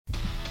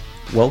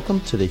Welcome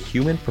to the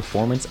Human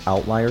Performance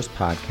Outliers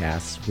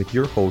podcast with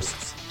your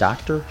hosts,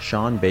 Dr.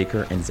 Sean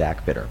Baker and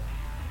Zach Bitter.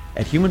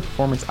 At Human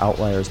Performance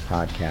Outliers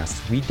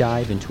podcast, we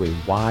dive into a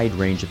wide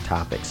range of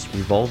topics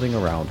revolving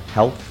around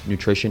health,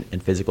 nutrition,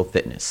 and physical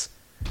fitness.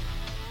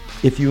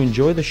 If you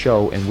enjoy the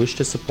show and wish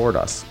to support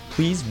us,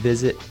 please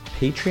visit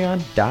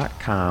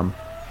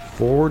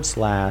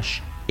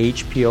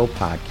patreon.com/HPO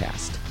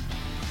podcast.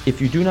 If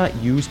you do not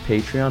use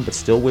Patreon but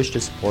still wish to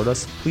support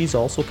us, please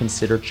also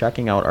consider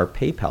checking out our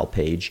PayPal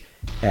page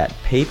at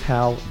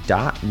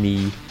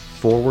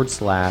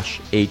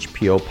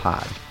paypal.me/HPO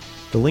pod.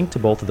 The link to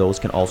both of those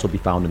can also be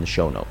found in the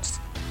show notes.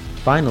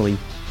 Finally,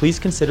 please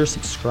consider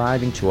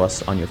subscribing to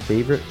us on your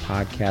favorite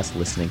podcast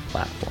listening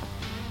platform.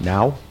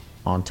 Now,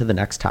 on to the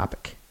next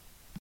topic.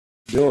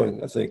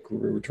 I think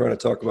we were trying to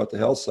talk about the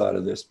health side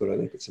of this, but I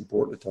think it's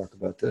important to talk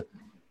about the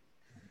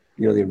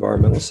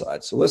environmental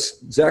side. So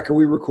Zach, are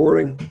we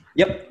recording?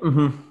 Yep.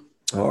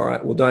 Mm-hmm. All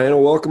right. Well, Diana,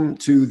 welcome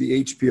to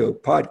the HPO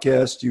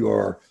podcast. You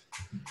are,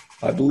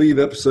 I believe,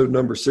 episode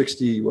number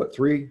 62, I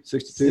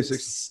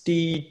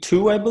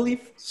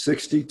believe.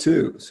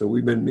 62. So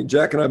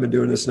Jack and I have been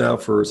doing this now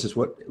since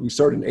we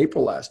started in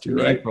April last year,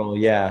 right? April,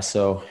 yeah.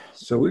 So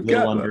we've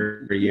got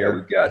under a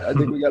year. I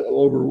think we got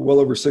well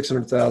over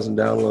 600,000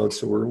 downloads.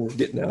 So we're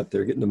getting out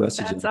there, getting the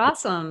message. That's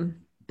awesome.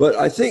 But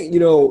I think,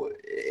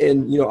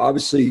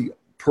 obviously,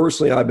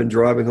 personally, I've been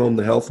driving home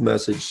the health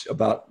message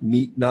about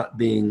meat not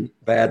being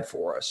bad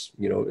for us.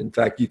 In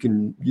fact, you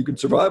can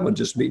survive on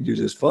just meat and do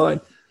just fine.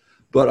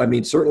 But I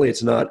mean, certainly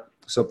it's not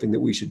something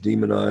that we should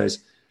demonize.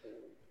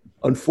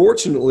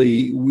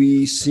 Unfortunately,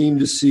 we seem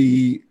to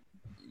see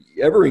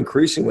ever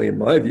increasingly, in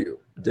my view,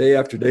 day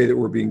after day, that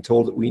we're being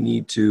told that we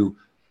need to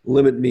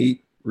limit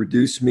meat,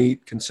 reduce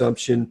meat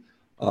consumption.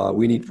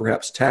 We need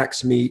perhaps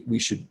tax meat. We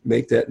should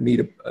make that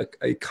meat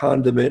a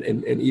condiment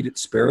and eat it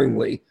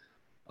sparingly.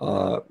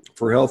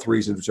 For health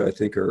reasons, which I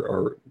think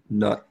are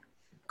not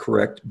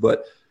correct.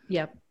 But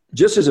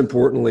just as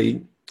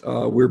importantly,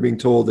 we're being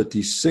told that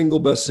the single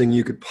best thing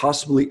you could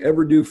possibly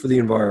ever do for the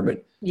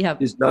environment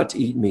is not to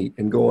eat meat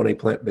and go on a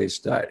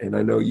plant-based diet. And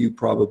I know you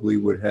probably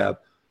would have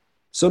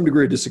some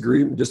degree of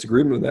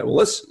disagreement with that. Well,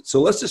 let's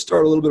just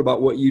start a little bit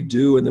about what you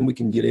do, and then we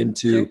can get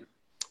into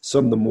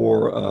some of the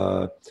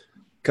more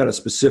kind of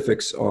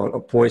specifics on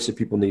points that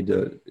people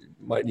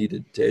might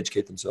need to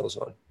educate themselves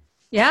on.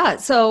 Yeah.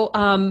 So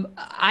I'm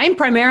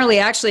primarily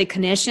actually a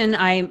clinician.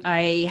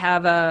 I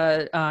have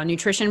a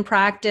nutrition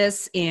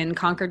practice in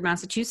Concord,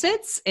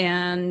 Massachusetts.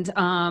 And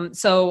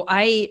so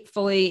I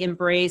fully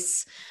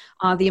embrace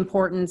the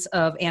importance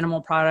of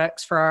animal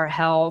products for our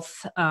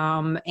health.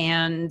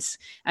 And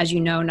as you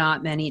know,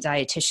 not many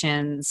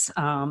dietitians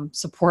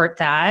support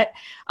that.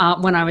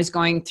 When I was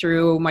going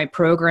through my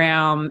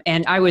program,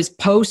 and I was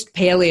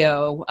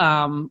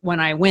post-paleo,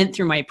 when I went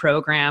through my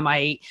program,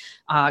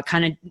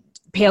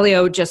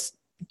 paleo just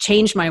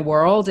changed my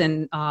world,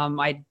 and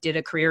I did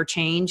a career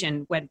change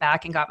and went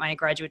back and got my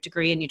graduate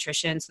degree in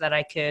nutrition so that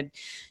I could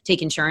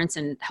take insurance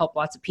and help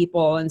lots of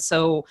people. And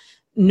so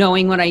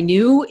knowing what I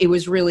knew, it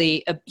was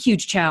really a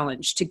huge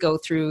challenge to go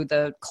through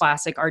the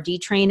classic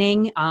RD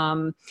training,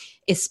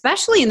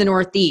 especially in the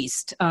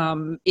Northeast.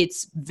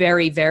 It's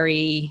very,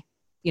 very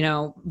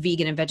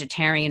vegan and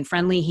vegetarian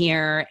friendly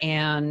here,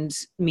 and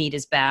meat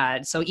is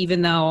bad. So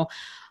even though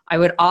I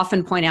would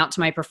often point out to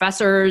my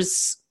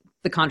professors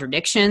the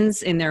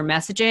contradictions in their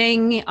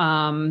messaging,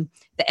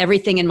 the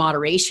everything in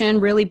moderation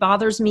really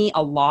bothers me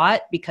a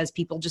lot, because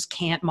people just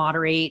can't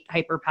moderate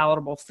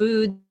hyperpalatable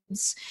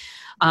foods,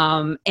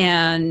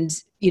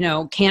 and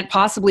can't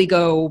possibly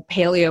go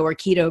paleo or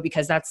keto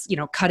because that's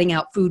cutting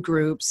out food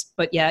groups,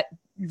 but yet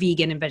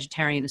vegan and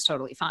vegetarian is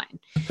totally fine.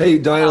 Hey,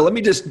 Diana, let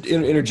me just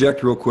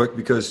interject real quick,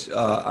 because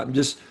I'm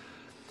just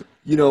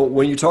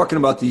when you're talking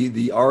about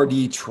the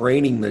RD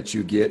training that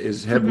you get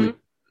is heavily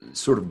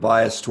sort of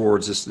biased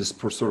towards this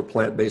sort of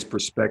plant-based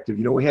perspective.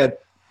 We had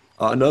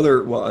a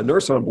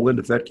nurse on,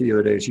 Belinda Fetke, the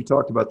other day, and she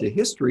talked about the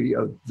history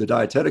of the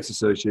Dietetics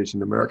Association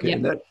in America,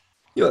 and that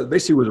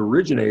basically was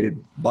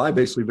originated by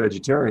basically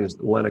vegetarians,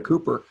 Lana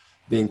Cooper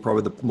being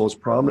probably the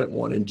most prominent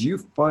one. And do you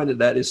find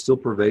that is still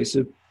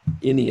pervasive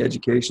in the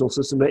educational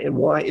system, and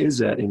why is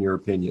that, in your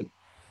opinion?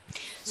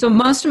 So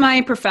most of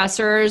my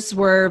professors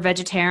were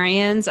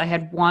vegetarians. I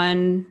had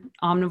one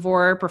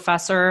omnivore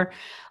professor.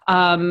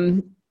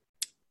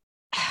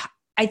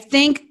 I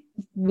think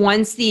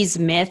once these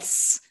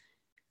myths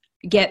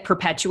get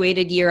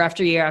perpetuated year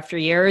after year after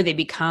year, they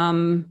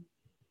become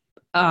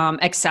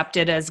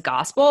accepted as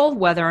gospel,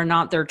 whether or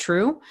not they're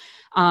true.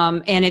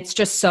 And it's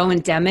just so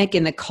endemic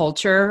in the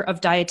culture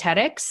of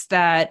dietetics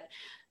that,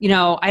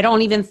 I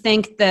don't even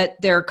think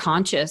that they're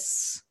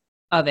conscious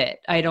of it.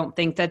 I don't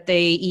think that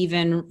they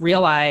even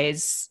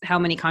realize how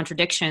many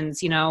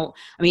contradictions,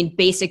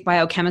 basic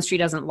biochemistry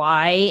doesn't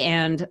lie.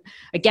 And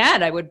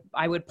again, I would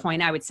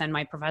send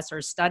my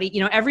professors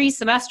study, every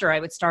semester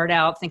I would start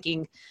out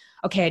thinking,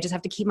 okay, I just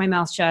have to keep my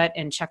mouth shut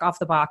and check off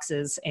the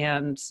boxes.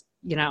 And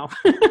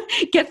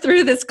get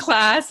through this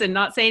class and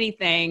not say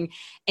anything.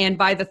 And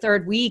by the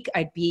third week,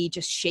 I'd be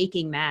just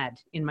shaking mad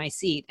in my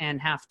seat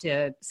and have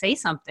to say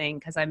something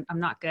because I'm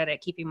not good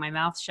at keeping my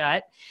mouth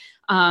shut.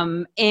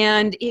 And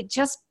it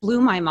just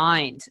blew my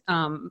mind.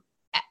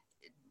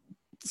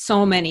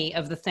 So many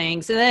of the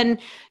things. And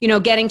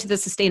then, getting to the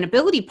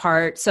sustainability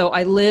part. So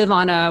I live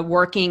on a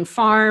working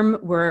farm.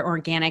 We're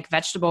organic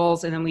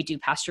vegetables, and then we do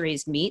pasture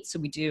raised meat. So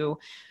we do,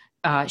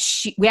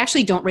 we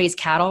actually don't raise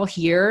cattle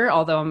here,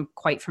 although I'm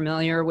quite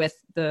familiar with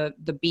the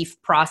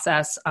beef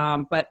process.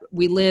 But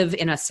we live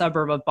in a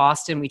suburb of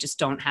Boston. We just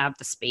don't have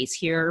the space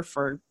here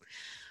for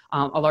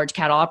a large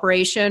cattle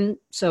operation.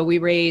 So we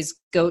raise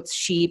goats,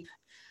 sheep,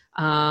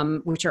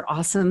 which are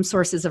awesome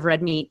sources of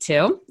red meat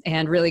too,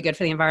 and really good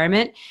for the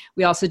environment.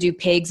 We also do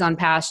pigs on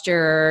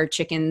pasture,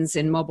 chickens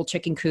in mobile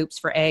chicken coops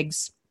for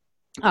eggs.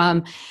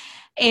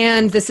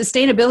 And the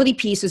sustainability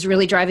piece is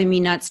really driving me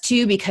nuts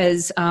too,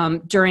 because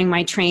during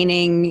my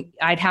training,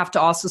 I'd have to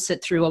also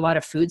sit through a lot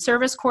of food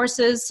service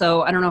courses.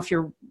 So I don't know if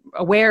you're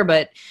aware,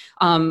 but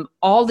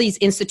all these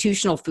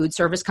institutional food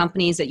service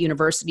companies at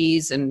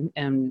universities and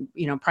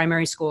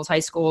primary schools, high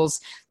schools,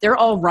 they're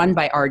all run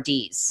by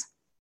RDs.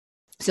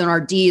 So an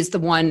RD is the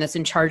one that's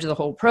in charge of the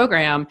whole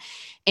program.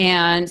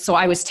 And so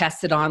I was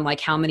tested on like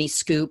how many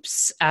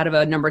scoops out of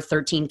a number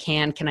 13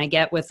 can I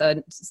get with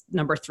a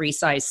number 3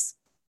 size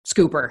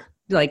scooper.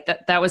 Like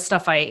that was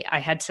stuff I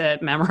had to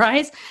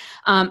memorize.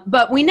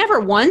 But we never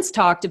once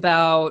talked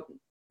about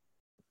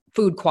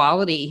food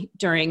quality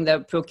during the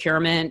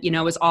procurement. It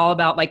was all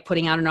about like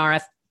putting out an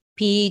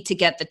RFP to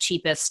get the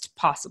cheapest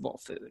possible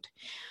food.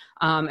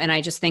 And I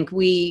just think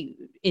we,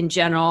 in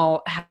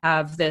general,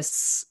 have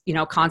this,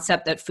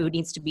 concept that food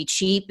needs to be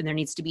cheap and there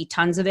needs to be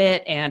tons of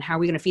it. And how are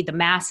we going to feed the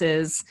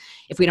masses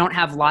if we don't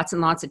have lots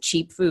and lots of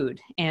cheap food?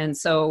 And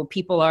so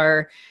people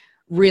are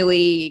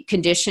really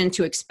conditioned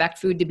to expect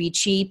food to be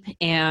cheap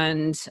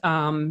and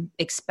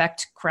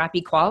expect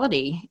crappy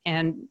quality.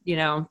 And,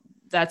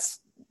 that's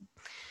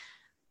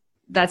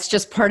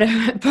just part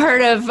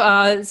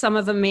of some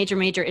of the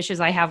major issues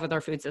I have with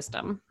our food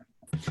system.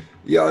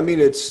 Yeah, I mean,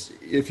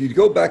 if you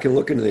go back and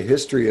look into the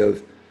history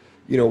of,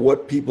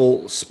 what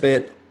people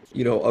spent,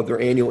 of their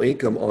annual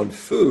income on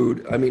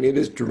food, I mean, it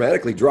has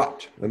dramatically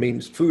dropped. I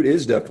mean, food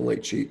is definitely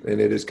cheap and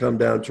it has come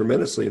down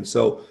tremendously. And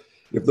so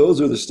if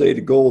those are the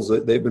stated goals,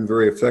 that they've been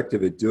very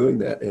effective at doing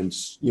that. And,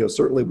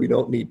 certainly we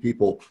don't need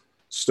people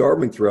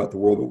starving throughout the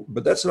world,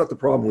 but that's not the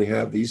problem we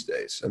have these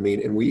days. I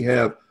mean, and we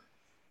have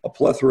a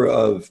plethora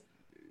of,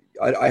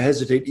 I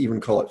hesitate to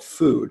even call it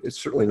food. It's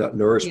certainly not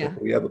nourishment.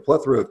 Yeah. We have a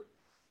plethora of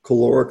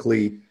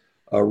calorically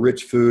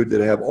rich food that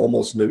have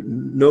almost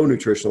no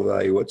nutritional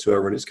value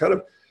whatsoever. And it's kind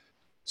of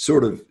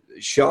sort of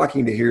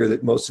shocking to hear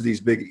that most of these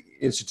big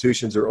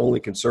institutions are only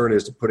concerned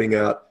as to putting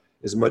out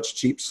as much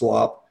cheap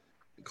slop,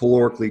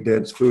 calorically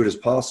dense food as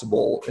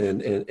possible.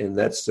 And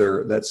that's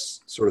sort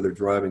of their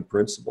driving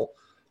principle.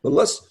 But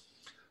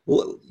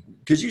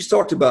because you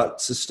talked about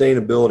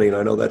sustainability, and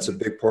I know that's a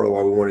big part of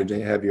why we wanted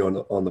to have you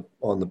on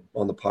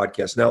the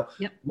podcast. Now,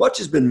 yep. Much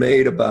has been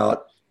made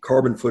about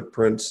carbon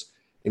footprints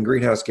and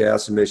greenhouse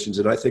gas emissions.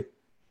 And I think,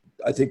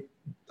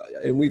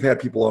 and we've had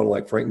people on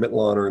like Frank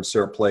Mitloner and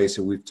Sarah Place,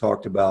 and we've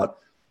talked about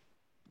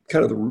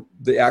kind of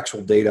the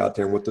actual data out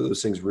there and what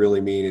those things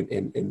really mean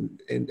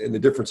and the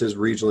differences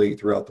regionally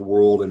throughout the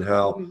world, and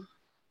how,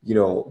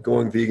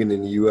 going vegan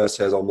in the US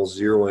has almost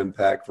zero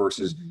impact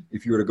versus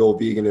if you were to go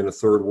vegan in a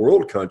third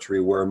world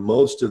country where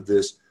most of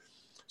this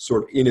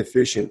sort of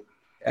inefficient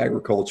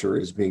agriculture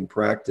is being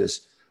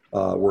practiced,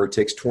 where it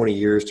takes 20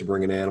 years to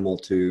bring an animal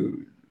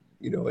to,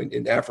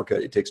 in Africa,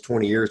 it takes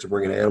 20 years to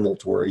bring an animal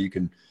to where you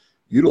can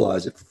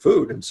utilize it for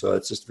food. And so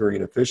it's just very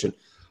inefficient.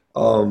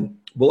 But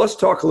let's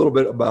talk a little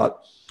bit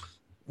about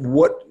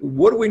what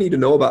do we need to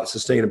know about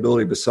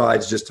sustainability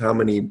besides just how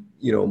many,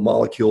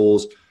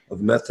 molecules of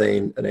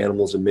methane an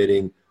animal's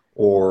emitting,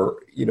 or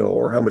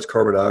how much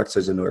carbon dioxide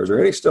is in there. Is there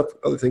any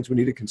other things we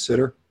need to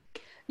consider?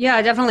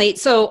 Yeah, definitely.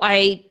 So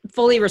I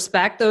fully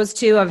respect those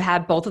two. I've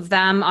had both of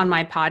them on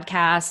my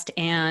podcast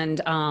and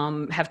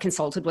have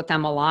consulted with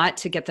them a lot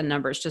to get the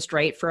numbers just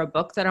right for a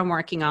book that I'm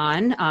working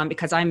on,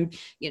 because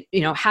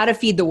how to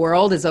feed the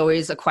world is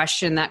always a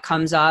question that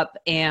comes up,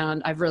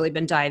 and I've really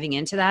been diving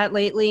into that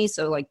lately.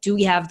 So like, do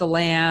we have the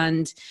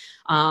land?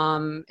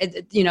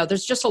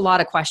 There's just a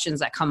lot of questions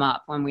that come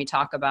up when we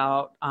talk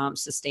about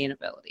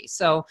sustainability.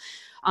 So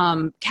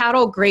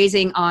cattle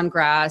grazing on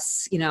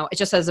grass, it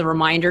just as a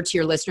reminder to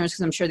your listeners,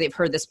 because I'm sure they've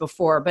heard this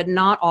before, but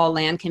not all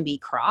land can be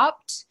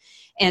cropped.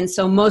 And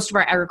so most of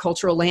our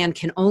agricultural land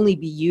can only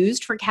be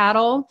used for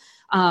cattle.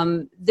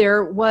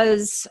 There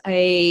was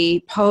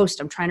a post,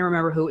 I'm trying to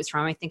remember who it was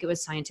from. I think it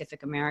was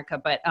Scientific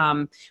America, but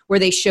where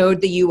they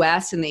showed the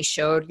US and they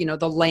showed,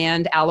 the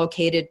land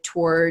allocated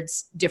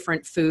towards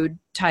different food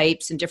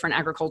types and different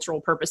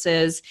agricultural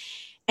purposes.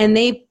 And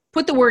they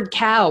put the word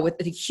cow with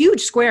a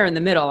huge square in the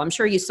middle. I'm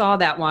sure you saw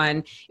that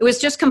one. It was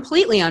just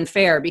completely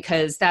unfair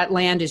because that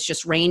land is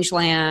just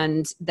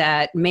rangeland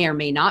that may or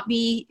may not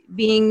be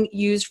being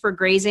used for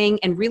grazing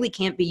and really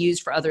can't be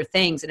used for other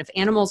things. And if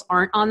animals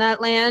aren't on that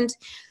land,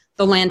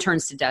 the land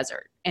turns to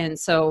desert. And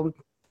so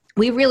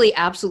we really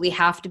absolutely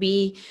have to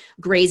be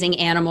grazing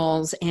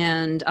animals.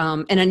 And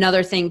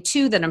another thing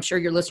too, that I'm sure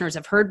your listeners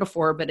have heard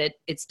before, but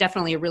it's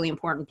definitely a really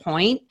important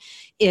point,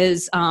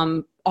 is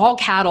all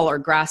cattle are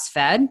grass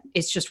fed.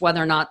 It's just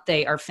whether or not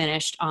they are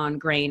finished on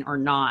grain or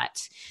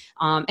not.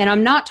 And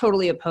I'm not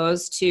totally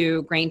opposed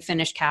to grain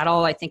finished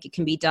cattle. I think it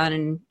can be done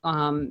in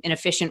an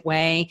efficient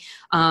way.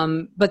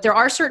 But there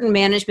are certain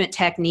management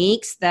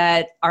techniques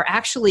that are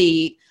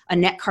actually a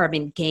net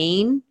carbon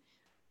gain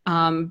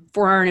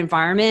for our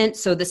environment.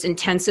 So this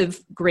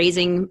intensive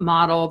grazing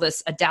model,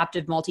 this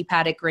adaptive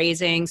multi-paddock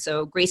grazing.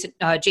 So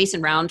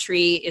Jason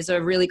Roundtree is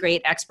a really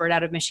great expert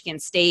out of Michigan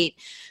State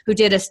who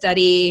did a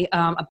study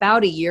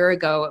about a year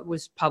ago. It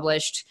was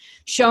published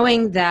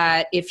showing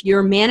that if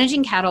you're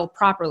managing cattle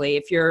properly,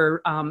 if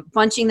you're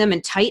bunching them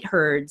in tight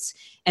herds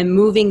and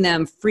moving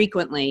them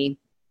frequently,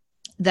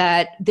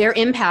 that their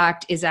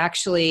impact is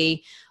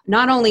actually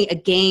not only a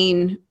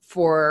gain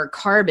for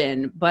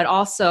carbon, but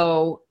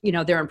also,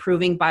 they're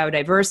improving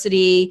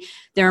biodiversity,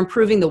 they're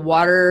improving the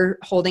water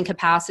holding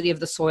capacity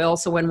of the soil.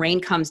 So when rain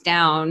comes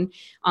down,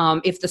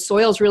 if the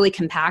soil's really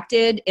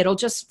compacted, it'll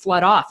just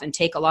flood off and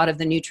take a lot of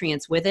the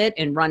nutrients with it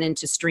and run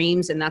into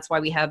streams. And that's why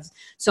we have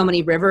so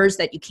many rivers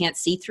that you can't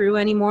see through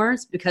anymore.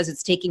 It's because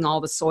it's taking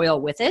all the soil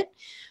with it.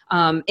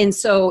 And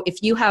so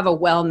if you have a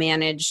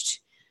well-managed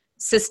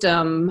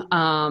system,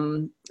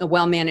 a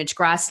well-managed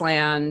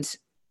grassland,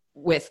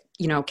 with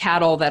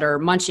cattle that are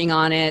munching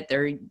on it,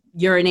 they're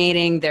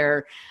urinating,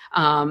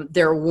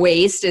 their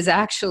waste is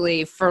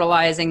actually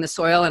fertilizing the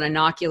soil and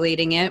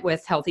inoculating it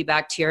with healthy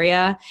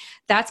bacteria.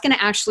 That's going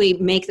to actually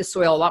make the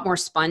soil a lot more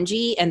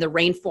spongy and the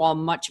rainfall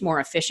much more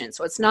efficient.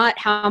 So it's not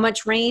how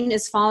much rain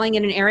is falling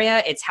in an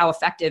area, it's how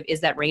effective is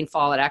that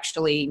rainfall at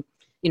actually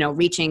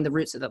reaching the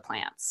roots of the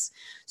plants.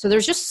 So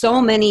there's just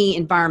so many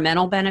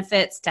environmental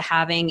benefits to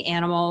having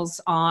animals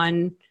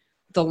on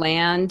the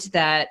land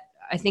that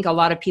I think a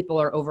lot of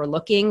people are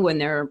overlooking when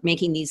they're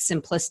making these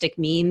simplistic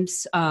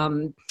memes,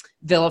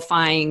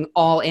 vilifying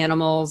all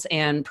animals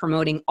and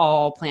promoting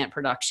all plant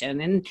production.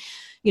 And,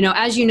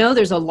 as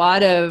there's a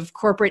lot of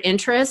corporate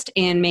interest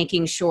in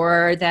making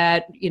sure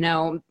that,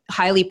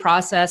 highly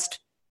processed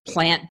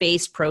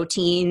plant-based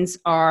proteins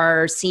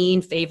are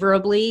seen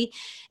favorably.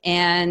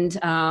 And,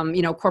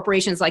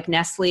 corporations like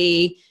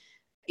Nestle,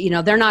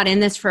 they're not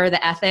in this for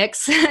the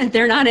ethics.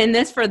 They're not in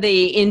this for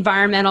the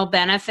environmental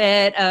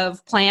benefit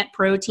of plant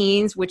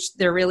proteins, which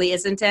there really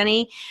isn't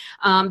any.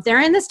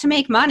 They're in this to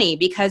make money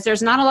because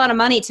there's not a lot of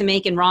money to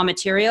make in raw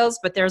materials,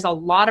 but there's a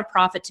lot of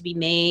profit to be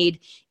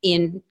made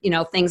in,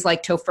 things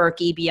like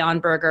Tofurky,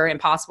 Beyond Burger,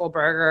 Impossible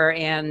Burger,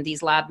 and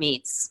these lab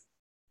meats.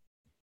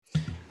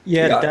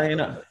 Yeah,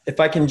 Diana, if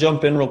I can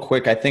jump in real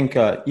quick, I think,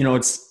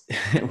 it's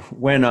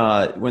when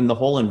the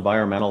whole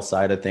environmental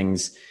side of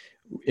things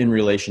in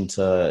relation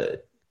to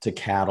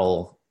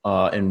cattle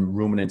and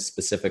ruminants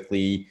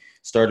specifically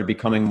started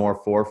becoming more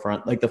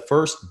forefront. Like the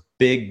first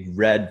big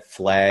red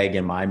flag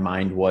in my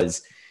mind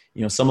was,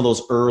 some of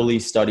those early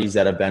studies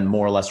that have been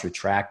more or less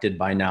retracted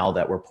by now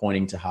that were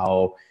pointing to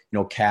how,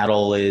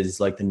 cattle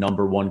is like the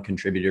number one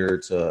contributor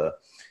to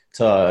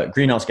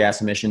greenhouse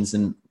gas emissions.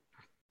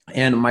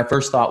 And my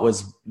first thought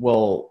was,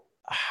 well,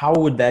 how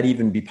would that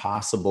even be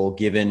possible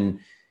given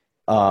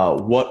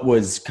what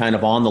was kind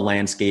of on the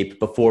landscape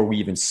before we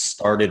even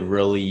started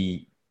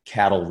really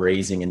cattle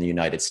raising in the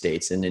United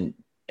States. And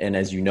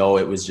as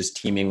it was just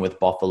teeming with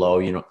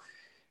buffalo,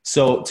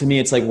 So to me,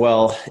 it's like,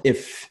 well,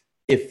 if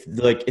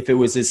it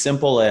was as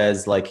simple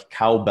as like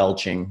cow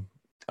belching,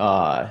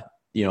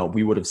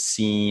 we would have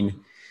seen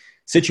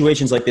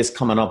situations like this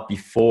coming up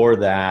before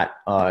that,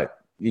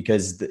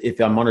 because if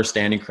I'm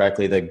understanding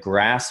correctly, the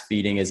grass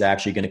feeding is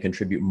actually going to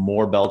contribute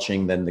more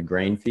belching than the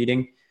grain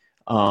feeding.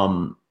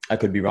 I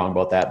could be wrong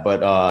about that, but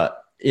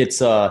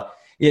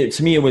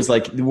to me, it was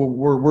like,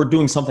 we're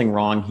doing something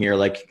wrong here.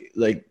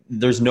 Like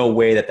there's no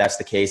way that that's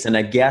the case. And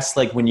I guess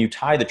like when you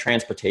tie the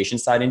transportation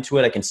side into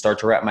it, I can start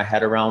to wrap my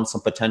head around some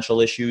potential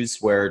issues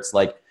where it's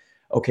like,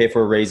 okay, if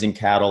we're raising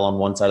cattle on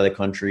one side of the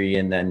country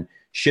and then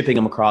shipping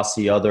them across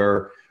the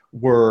other,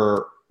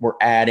 we're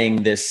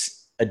adding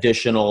this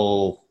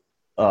additional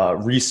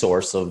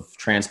resource of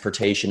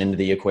transportation into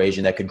the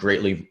equation that could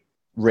greatly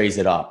raise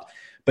it up.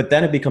 But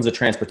then it becomes a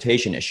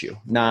transportation issue,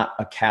 not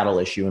a cattle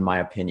issue, in my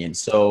opinion.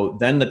 So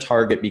then the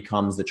target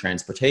becomes the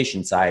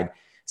transportation side.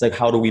 It's like,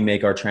 how do we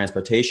make our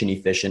transportation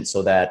efficient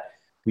so that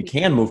we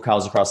can move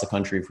cows across the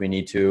country if we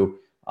need to,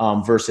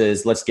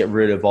 versus let's get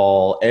rid of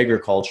all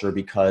agriculture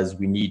because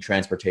we need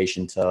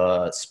transportation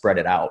to spread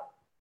it out.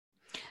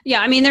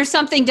 Yeah, I mean, there's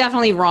something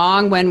definitely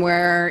wrong when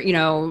we're,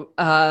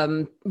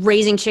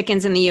 raising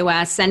chickens in the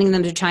U.S., sending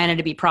them to China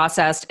to be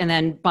processed, and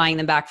then buying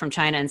them back from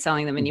China and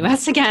selling them in the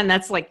U.S. again.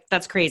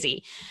 That's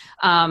crazy.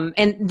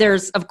 And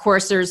there's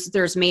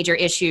major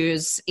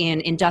issues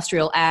in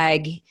industrial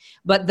ag,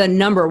 but the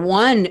number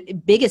one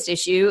biggest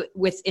issue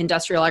with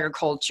industrial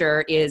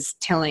agriculture is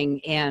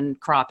tilling and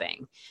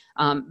cropping.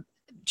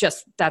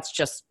 That's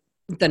just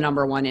the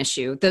number one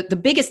issue. The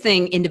biggest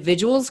thing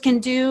individuals can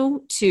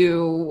do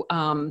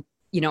to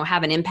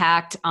have an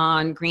impact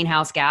on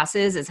greenhouse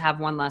gases is have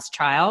one less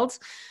child.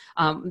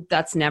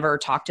 That's never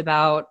talked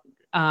about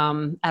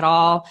at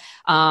all.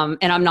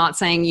 And I'm not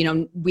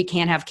saying, we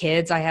can't have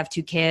kids. I have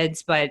 2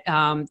 kids, but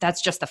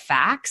that's just the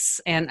facts.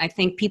 And I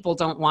think people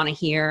don't want to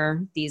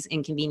hear these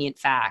inconvenient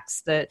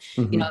facts. The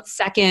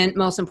second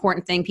most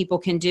important thing people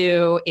can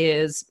do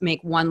is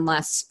make one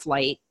less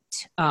flight,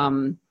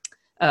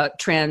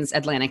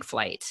 transatlantic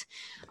flight.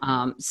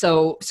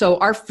 So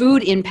our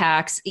food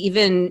impacts,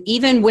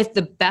 even with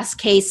the best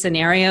case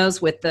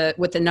scenarios, with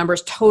the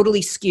numbers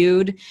totally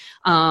skewed,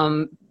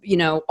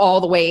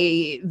 all the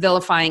way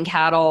vilifying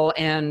cattle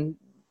and,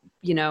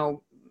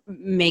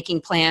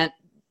 making plant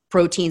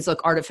proteins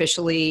look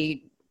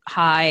artificially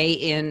high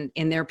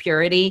in their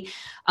purity.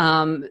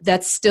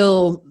 That's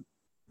still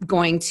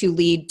going to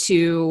lead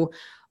to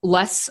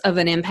less of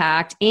an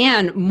impact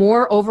and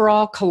more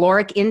overall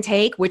caloric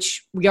intake,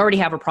 which we already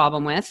have a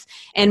problem with,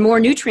 and more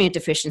nutrient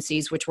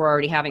deficiencies, which we're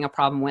already having a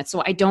problem with.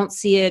 So I don't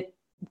see it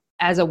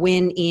as a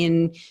win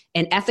in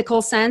an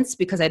ethical sense,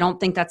 because I don't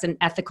think that's an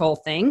ethical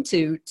thing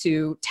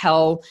to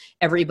tell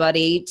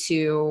everybody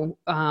to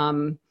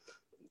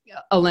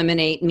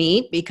eliminate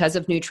meat because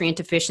of nutrient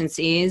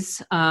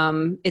deficiencies.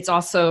 It's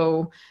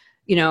also,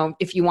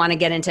 if you want to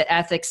get into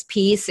ethics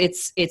piece,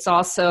 it's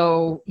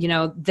also,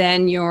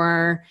 then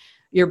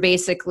you're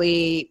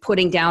basically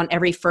putting down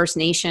every First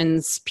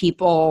Nations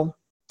people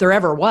there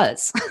ever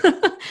was,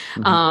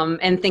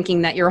 and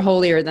thinking that you're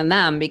holier than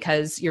them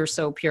because you're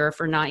so pure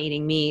for not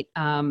eating meat.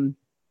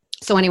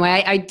 So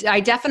anyway, I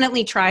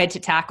definitely tried to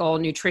tackle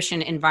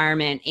nutrition,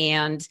 environment,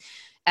 and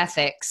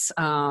ethics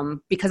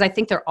because I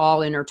think they're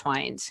all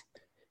intertwined.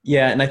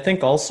 Yeah. And I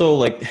think also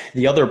like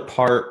the other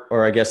part,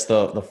 or I guess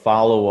the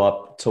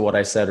follow-up to what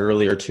I said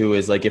earlier too,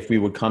 is like, if we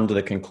would come to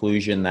the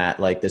conclusion that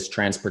like this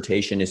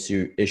transportation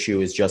issue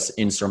is just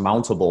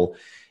insurmountable,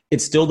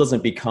 it still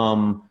doesn't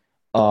become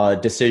a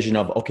decision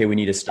of, okay, we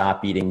need to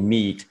stop eating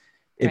meat.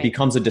 It Right.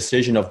 becomes a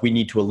decision of we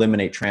need to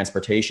eliminate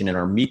transportation in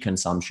our meat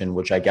consumption,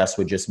 which I guess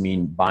would just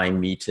mean buying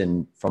meat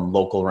from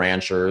local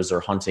ranchers or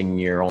hunting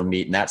your own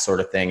meat and that sort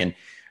of thing. And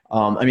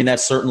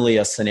that's certainly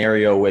a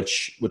scenario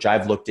which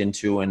I've looked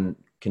into and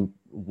can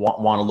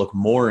want to look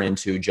more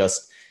into,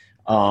 just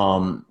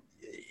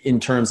in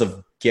terms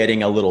of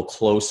getting a little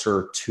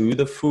closer to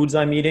the foods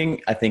I'm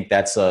eating. I think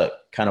that's a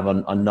kind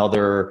of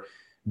another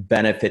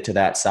benefit to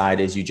that side,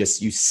 is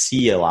you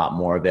see a lot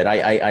more of it.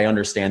 I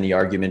understand the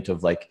argument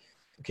of like,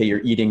 okay,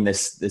 you're eating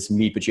this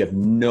meat, but you have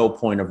no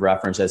point of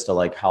reference as to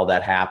like how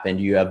that happened.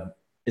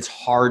 It's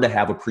hard to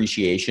have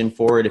appreciation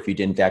for it if you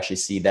didn't actually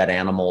see that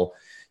animal,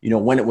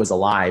 when it was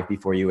alive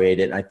before you ate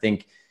it. And I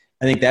think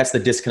that's the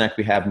disconnect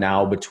we have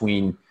now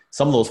between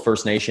some of those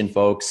First Nation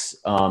folks,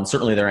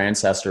 certainly their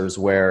ancestors,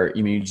 where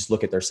you just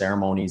look at their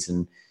ceremonies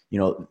and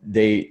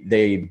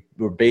they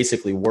were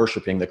basically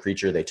worshiping the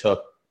creature they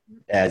took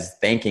as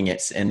thanking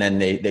it, and then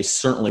they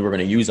certainly were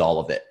going to use all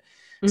of it.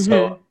 Mm-hmm.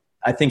 So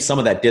I think some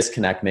of that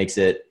disconnect makes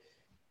it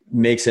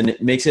an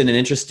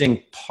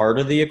interesting part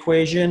of the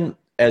equation,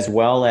 as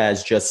well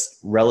as just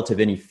relative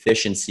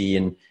inefficiency.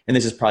 And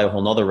this is probably a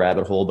whole nother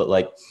rabbit hole, but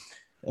like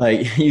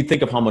you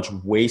think of how much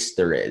waste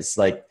there is.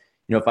 Like,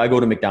 if I go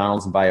to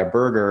McDonald's and buy a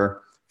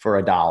burger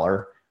for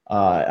 $1,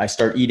 I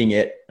start eating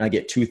it and I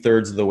get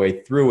 2/3 of the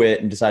way through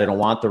it and decide I don't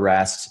want the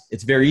rest.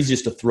 It's very easy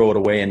just to throw it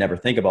away and never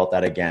think about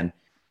that again.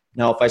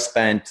 Now, if I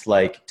spent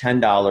like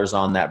 $10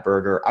 on that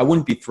burger, I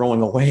wouldn't be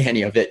throwing away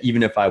any of it.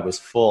 Even if I was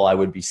full, I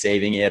would be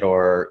saving it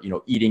or,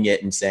 eating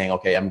it and saying,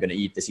 okay, I'm going to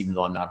eat this even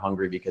though I'm not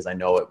hungry, because I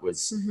know it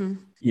was,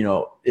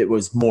 it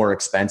was more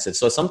expensive.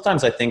 So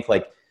sometimes I think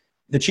like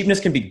the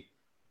cheapness can be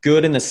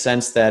good in the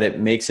sense that it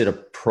makes it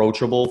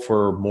approachable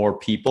for more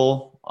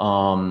people.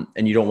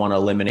 And you don't want to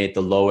eliminate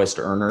the lowest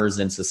earners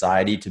in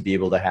society to be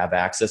able to have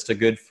access to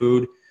good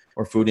food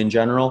or food in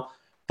general.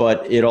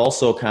 But it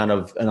also kind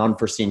of an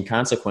unforeseen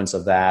consequence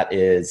of that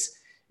is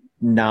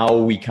now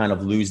we kind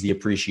of lose the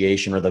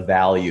appreciation or the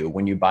value.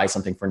 When you buy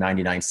something for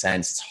 99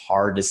 cents, it's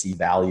hard to see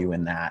value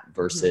in that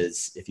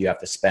versus if you have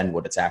to spend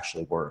what it's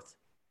actually worth.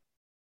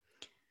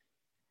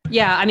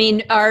 Yeah.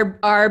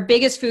 Our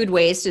biggest food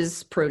waste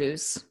is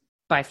produce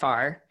by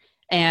far.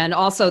 And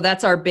also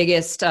that's our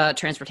biggest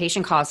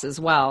transportation cost as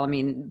well.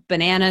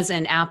 Bananas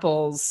and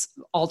apples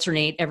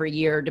alternate every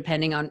year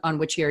depending on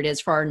which year it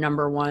is for our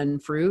number one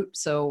fruit.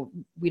 So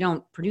we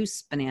don't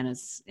produce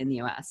bananas in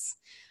the US.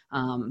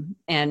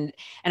 And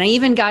I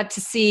even got to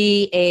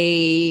see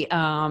a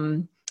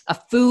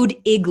food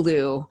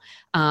igloo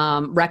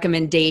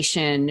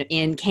recommendation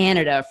in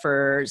Canada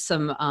for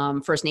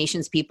some First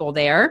Nations people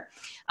there.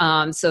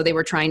 So they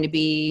were trying to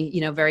be,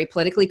 very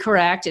politically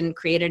correct and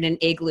created an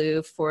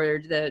igloo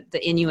for the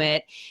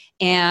Inuit.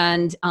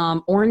 And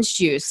orange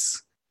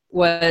juice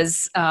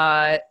was,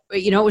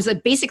 it was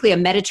basically a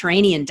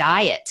Mediterranean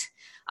diet.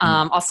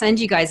 I'll send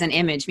you guys an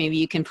image. Maybe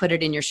you can put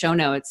it in your show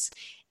notes.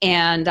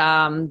 And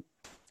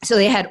so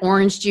they had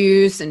orange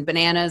juice and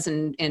bananas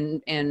and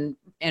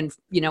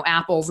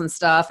apples and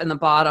stuff in the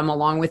bottom,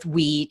 along with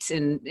wheat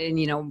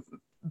and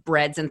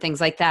breads and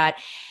things like that.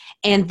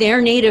 And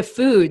their native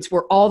foods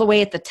were all the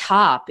way at the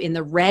top in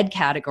the red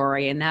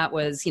category. And that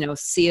was,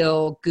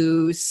 seal,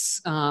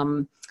 goose,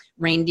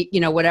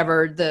 reindeer,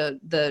 whatever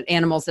the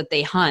animals that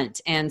they hunt.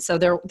 And so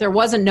there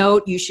was a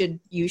note, you should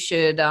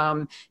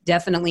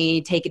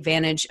definitely take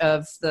advantage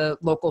of the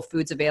local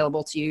foods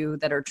available to you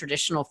that are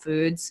traditional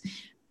foods.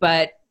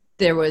 But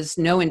there was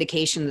no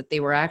indication that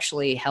they were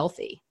actually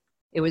healthy.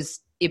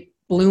 It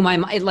blew my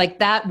mind. Like,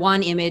 that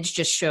one image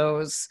just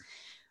shows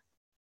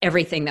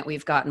everything that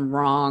we've gotten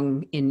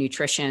wrong in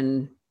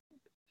nutrition,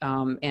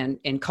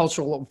 and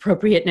cultural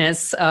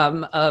appropriateness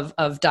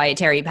of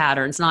dietary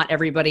patterns. Not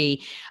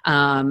everybody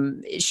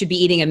should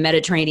be eating a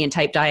Mediterranean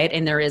type diet,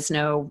 and there is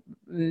no.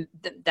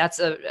 That's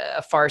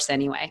a farce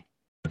anyway.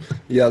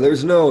 Yeah,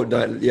 there's no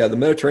diet. Yeah, the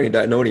Mediterranean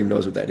diet, no one even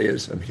knows what that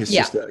is. I mean, it's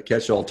just a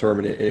catch-all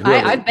term. And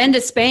I've been to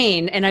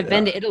Spain and I've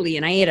been to Italy,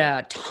 and I ate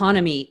a ton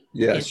of meat.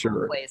 Yeah,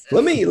 sure.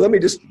 Let me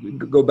just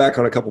go back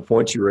on a couple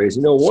points you raised.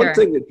 One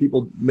thing that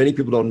many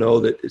people don't know,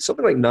 that it's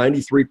something like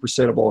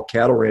 93% of all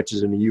cattle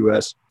ranches in the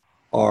U.S.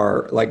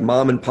 are like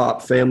mom and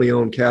pop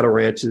family-owned cattle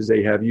ranches.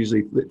 They have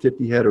usually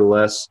 50 head or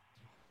less.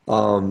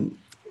 And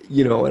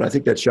I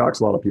think that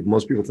shocks a lot of people.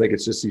 Most people think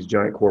it's just these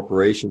giant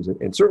corporations,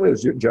 and certainly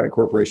those giant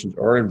corporations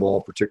are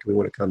involved, particularly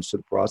when it comes to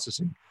the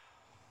processing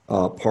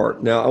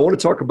part. Now, I want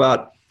to talk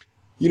about,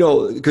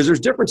 because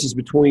there's differences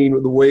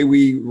between the way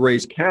we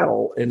raise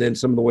cattle and then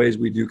some of the ways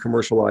we do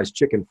commercialized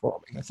chicken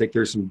farming. I think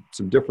there's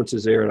some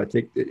differences there, and I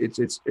think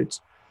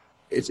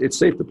it's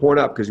safe to point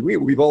out, because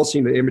we've all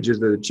seen the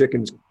images of the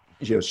chickens,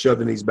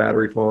 shoved in these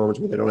battery farms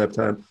where they don't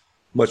have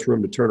much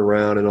room to turn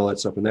around and all that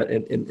stuff. And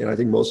I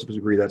think most of us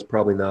agree that's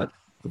probably not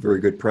a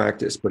very good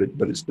practice, but it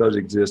does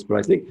exist. But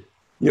I think,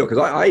 because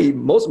I eat,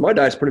 most of my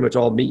diet's pretty much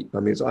all meat.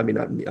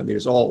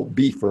 It's all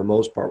beef for the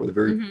most part. I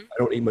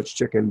don't eat much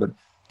chicken, but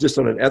just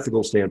on an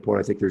ethical standpoint,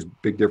 I think there's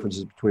big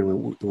differences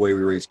between the way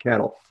we raise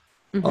cattle.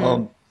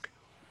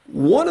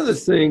 One of the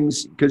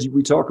things, because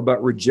we talk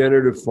about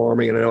regenerative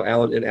farming, and I know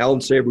Alan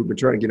Saber, we've been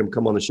trying to get him to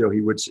come on the show.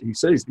 He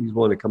says he's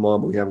willing to come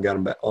on, but we haven't got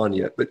him back on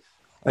yet. But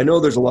I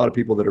know there's a lot of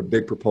people that are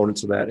big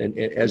proponents of that, and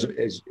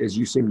as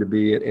you seem to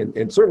be,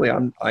 and certainly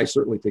I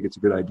certainly think it's a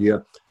good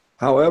idea.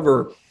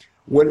 However,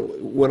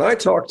 when I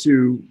talk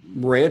to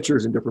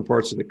ranchers in different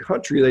parts of the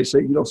country, they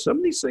say, some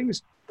of these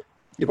things,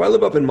 if I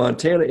live up in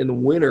Montana in the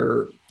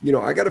winter,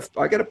 I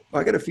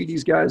gotta feed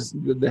these guys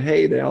the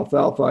hay, the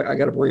alfalfa. I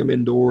gotta bring them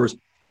indoors.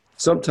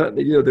 Sometimes,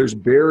 there's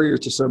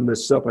barriers to some of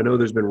this stuff. I know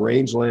there's been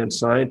rangeland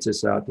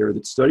scientists out there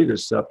that study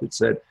this stuff that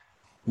said,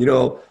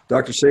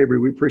 Dr.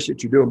 Sabry, we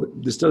appreciate you doing, but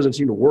this doesn't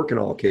seem to work in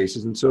all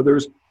cases. And so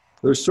there's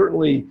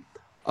certainly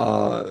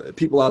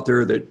people out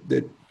there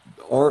that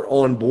aren't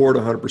on board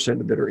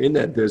 100%, that are in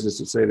that business,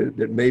 that say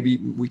that maybe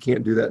we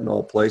can't do that in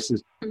all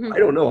places. I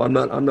don't know. I'm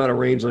not a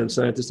rangeland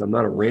scientist. I'm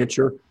not a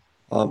rancher.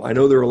 I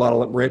know there are a lot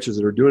of ranchers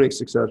that are doing it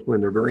successfully,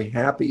 and they're very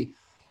happy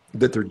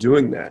that they're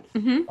doing that.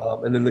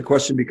 And then the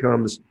question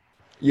becomes,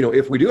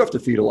 if we do have to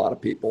feed a lot of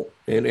people,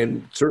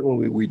 and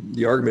certainly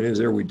the argument is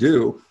there we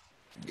do,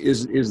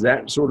 is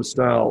that sort of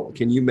style,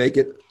 can you make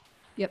it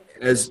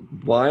as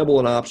viable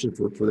an option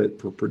for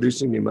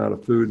producing the amount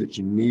of food that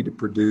you need to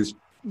produce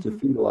to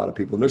feed a lot of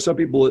people? And there's some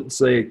people that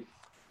say,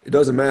 it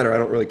doesn't matter, I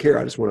don't really care,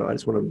 I just want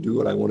to do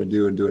what I want to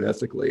do and do it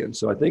ethically. And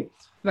so I think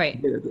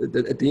at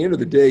the end of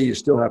the day, you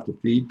still have to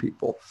feed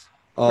people.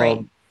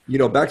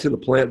 Back to the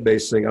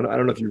plant-based thing, I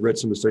don't know if you read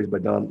some of the studies by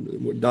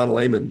Don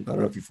Layman, I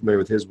don't know if you're familiar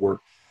with his work,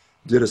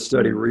 did a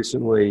study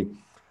recently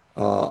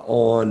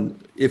on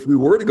if we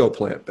were to go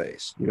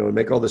plant-based, and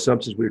make all the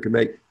assumptions we could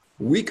make,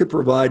 we could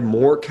provide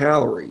more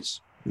calories,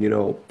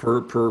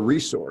 per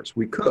resource.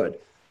 We could,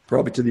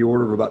 probably to the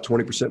order of about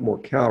 20% more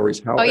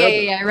calories. However,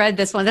 I read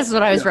this one. This is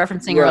what I was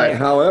referencing earlier.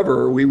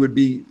 However, we would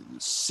be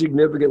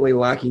significantly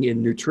lacking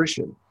in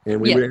nutrition,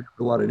 and we would have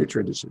a lot of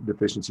nutrient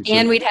deficiencies.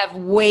 And we'd have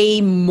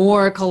way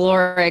more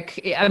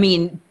caloric.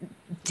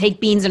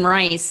 Take beans and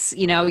rice,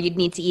 you'd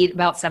need to eat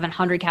about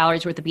 700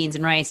 calories worth of beans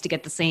and rice to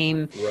get the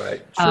same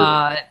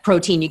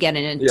protein you get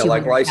in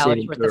 200 like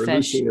calories worth of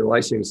fish. And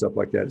lysine and stuff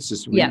like that. It's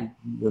just we're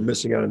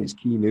missing out on these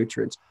key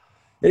nutrients.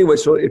 Anyway,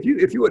 so if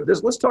you would,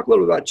 let's talk a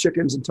little bit about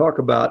chickens and talk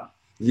about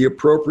the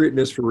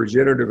appropriateness for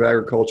regenerative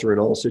agriculture in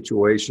all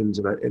situations.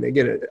 And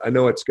again, I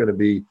know it's going to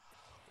be,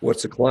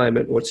 what's the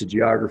climate, what's the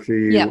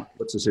geography,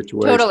 what's the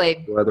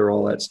situation, weather,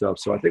 all that stuff.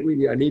 So I think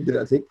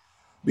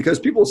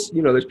because people,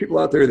 there's people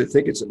out there that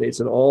think it's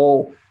an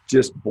all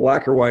just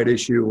black or white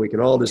issue, and we can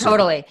all just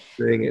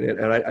thing.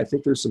 And I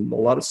think there's a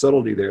lot of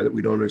subtlety there that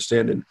we don't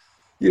understand. And,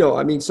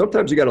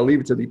 sometimes you got to leave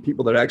it to the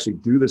people that actually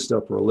do this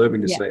stuff for a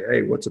living to say,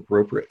 hey, what's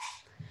appropriate?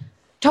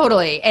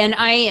 Totally. And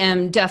I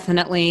am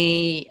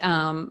definitely,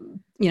 I've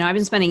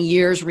been spending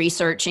years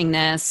researching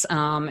this,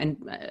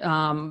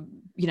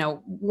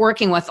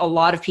 working with a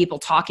lot of people,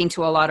 talking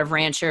to a lot of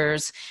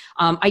ranchers.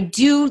 I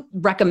do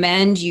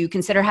recommend you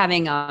consider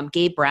having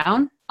Gabe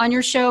Brown on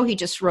your show. He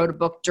just wrote a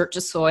book, Dirt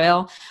to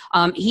Soil.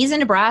 He's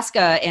in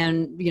Nebraska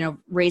and,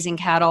 raising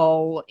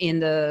cattle in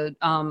the,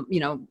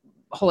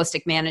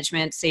 holistic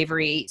management,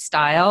 savory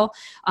style.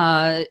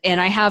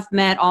 And I have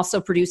met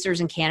also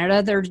producers in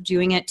Canada that are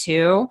doing it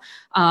too.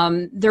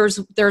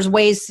 There's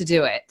ways to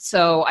do it.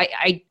 So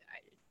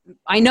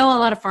I know a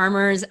lot of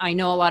farmers. I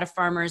know a lot of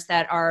farmers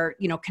that are,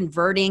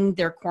 converting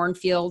their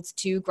cornfields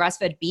to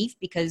grass-fed beef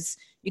because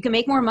you can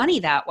make more money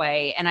that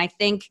way. And I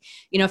think,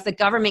 if the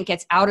government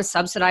gets out of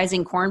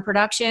subsidizing corn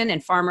production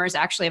and farmers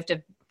actually have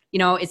to,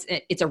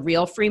 it's a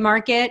real free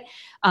market.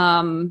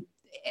 Farmers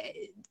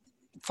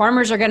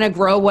are going to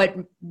grow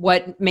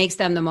what makes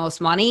them the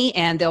most money,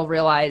 and they'll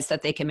realize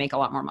that they can make a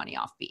lot more money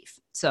off beef.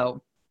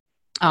 So,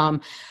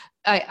 I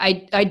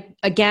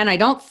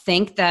don't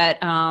think that,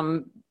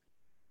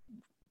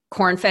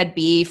 corn-fed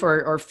beef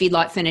or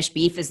feedlot finished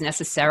beef is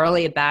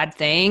necessarily a bad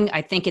thing.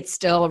 I think it's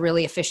still a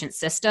really efficient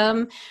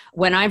system.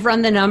 When I've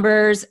run the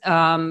numbers,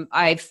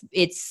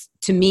 it's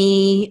to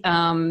me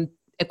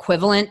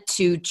equivalent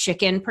to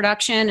chicken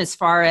production as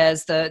far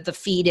as the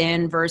feed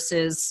in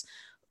versus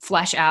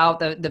flesh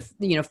out.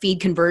 The feed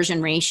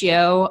conversion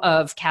ratio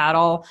of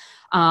cattle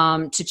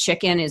to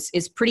chicken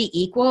is pretty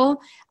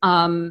equal.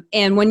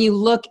 And when you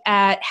look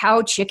at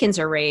how chickens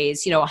are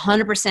raised,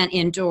 100%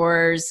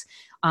 indoors.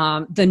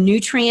 The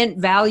nutrient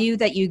value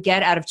that you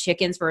get out of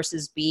chickens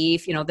versus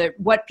beef,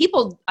 what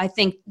people, I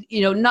think,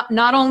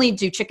 not only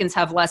do chickens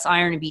have less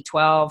iron and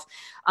B12,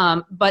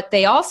 but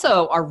they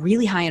also are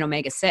really high in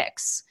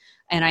omega-6.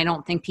 And I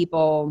don't think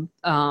people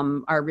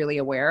are really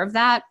aware of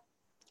that.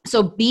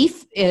 So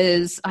beef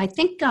is, I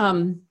think,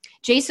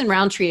 Jason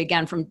Roundtree,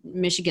 again, from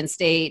Michigan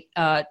State,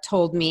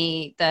 told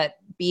me that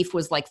beef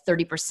was like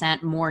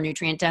 30% more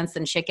nutrient dense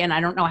than chicken.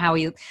 I don't know how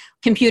he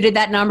computed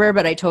that number,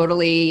 but I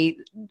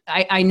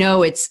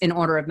know it's an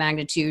order of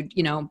magnitude,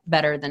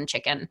 better than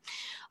chicken.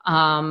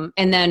 And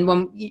then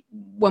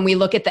when we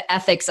look at the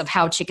ethics of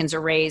how chickens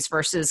are raised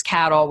versus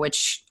cattle,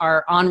 which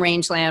are on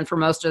rangeland for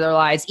most of their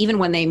lives, even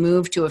when they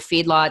move to a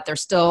feedlot, they're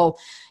still,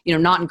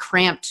 not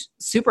in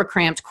super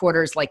cramped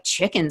quarters like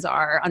chickens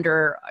are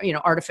under,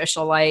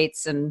 artificial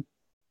lights. And,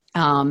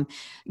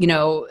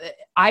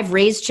 I've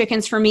raised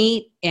chickens for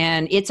meat,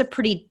 and it's a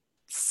pretty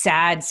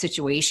sad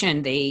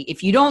situation.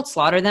 If you don't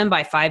slaughter them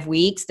by 5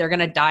 weeks, they're going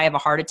to die of a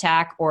heart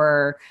attack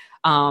or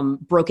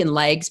broken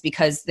legs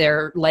because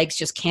their legs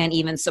just can't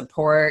even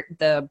support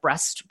the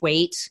breast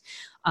weight.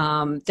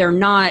 They're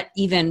not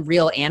even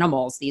real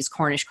animals, these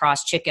Cornish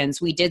cross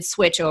chickens. We did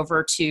switch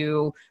over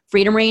to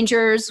Freedom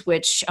Rangers,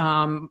 which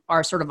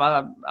are sort of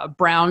a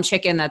brown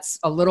chicken that's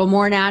a little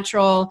more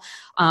natural,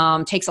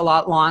 takes a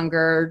lot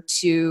longer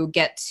to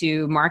get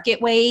to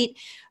market weight.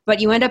 But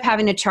you end up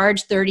having to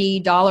charge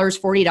 $30,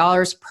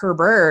 $40 per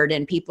bird,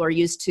 and people are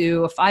used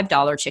to a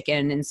 $5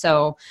 chicken. And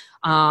so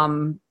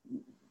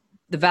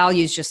the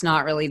value is just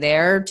not really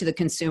there to the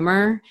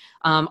consumer.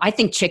 I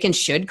think chickens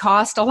should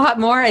cost a lot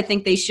more. I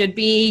think they should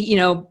be,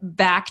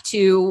 back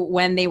to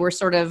when they were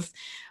sort of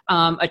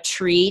a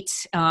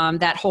treat.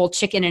 That whole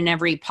chicken in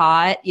every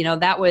pot,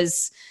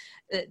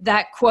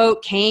 that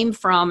quote came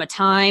from a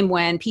time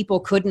when people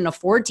couldn't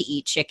afford to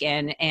eat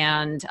chicken,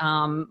 and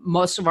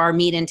most of our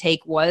meat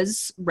intake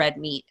was red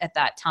meat at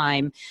that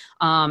time.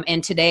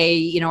 And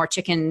today, our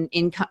chicken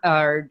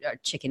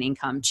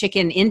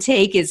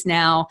intake is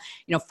now,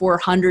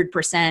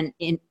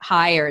 400%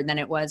 higher than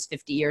it was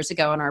 50 years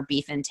ago, and our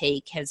beef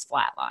intake has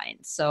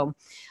flatlined. So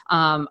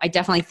I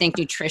definitely think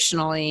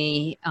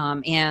nutritionally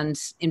and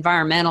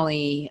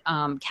environmentally,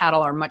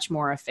 cattle are much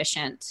more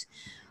efficient.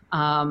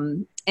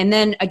 And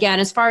then again,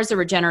 as far as the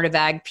regenerative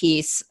ag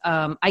piece,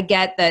 I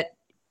get that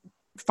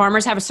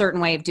farmers have a certain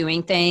way of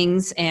doing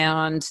things,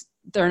 and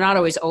they're not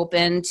always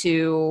open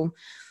to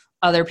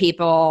other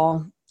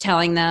people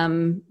telling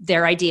them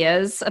their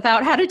ideas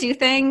about how to do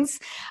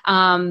things.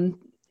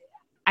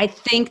 I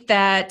think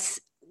that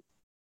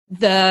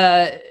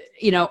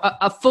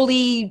a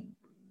fully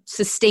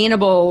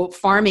sustainable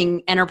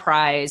farming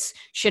enterprise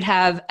should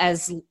have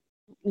as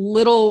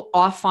little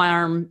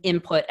off-farm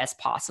input as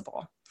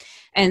possible.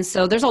 And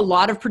so there's a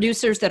lot of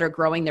producers that are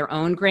growing their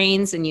own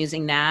grains and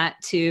using that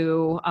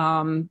to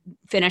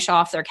finish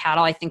off their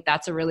cattle. I think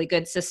that's a really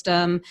good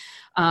system.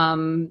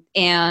 And,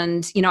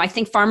 I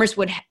think farmers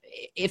would,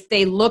 if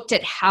they looked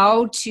at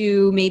how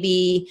to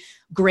maybe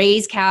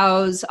graze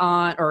cows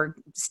or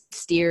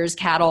steers,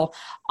 cattle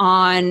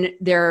on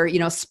their,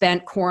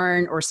 spent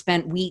corn or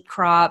spent wheat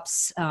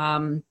crops,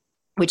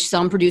 which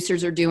some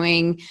producers are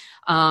doing.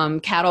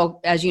 Cattle,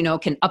 as you know,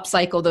 can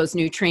upcycle those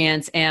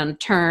nutrients and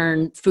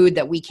turn food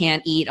that we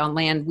can't eat on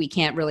land we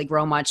can't really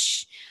grow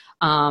much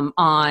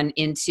on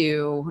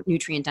into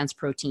nutrient-dense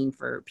protein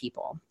for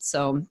people.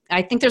 So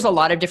I think there's a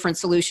lot of different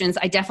solutions.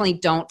 I definitely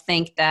don't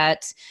think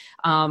that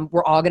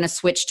we're all going to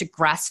switch to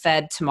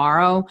grass-fed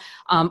tomorrow.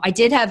 I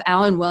did have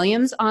Alan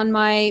Williams on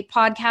my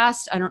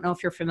podcast. I don't know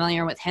if you're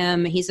familiar with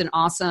him. He's an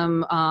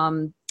awesome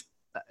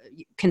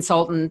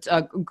consultant,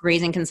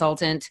 grazing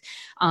consultant,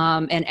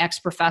 an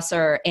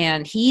ex-professor,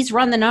 and he's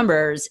run the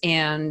numbers,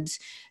 and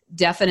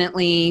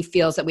definitely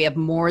feels that we have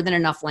more than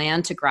enough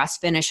land to grass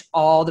finish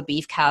all the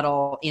beef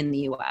cattle in the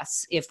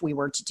US if we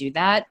were to do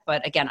that.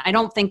 But again, I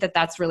don't think that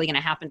that's really going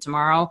to happen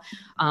tomorrow.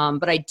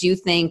 But I do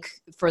think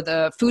for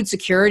the food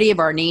security of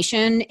our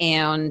nation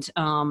and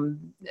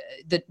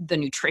the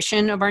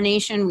nutrition of our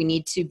nation, we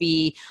need to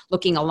be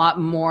looking a lot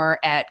more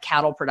at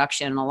cattle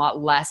production and a lot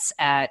less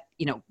at,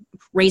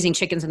 raising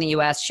chickens in the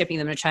US, shipping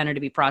them to China to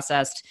be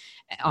processed,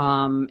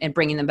 and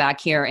bringing them back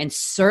here. And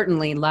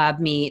certainly lab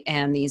meat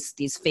and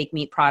these fake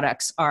meat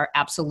products are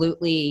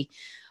absolutely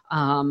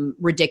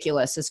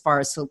ridiculous as far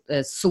as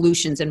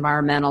solutions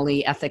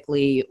environmentally,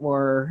 ethically,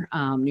 or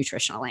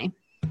nutritionally.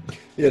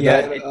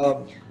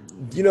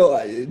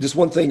 Just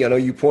one thing, I know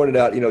you pointed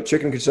out,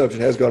 chicken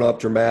consumption has gone up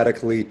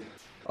dramatically,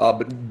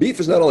 but beef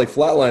is not only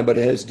flatlined, but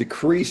it has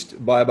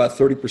decreased by about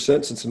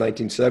 30% since the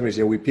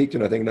 1970s. We peaked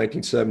in, I think,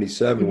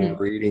 1977 when we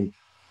were eating,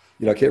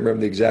 I can't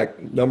remember the exact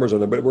numbers on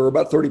them, but we're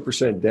about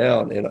 30%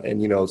 down.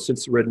 And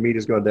since the red meat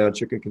has gone down,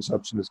 chicken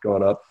consumption has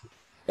gone up.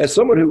 As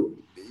someone who,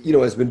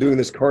 has been doing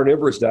this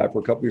carnivorous diet for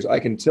a couple of years, I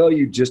can tell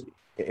you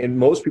and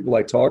most people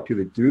I talk to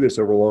that do this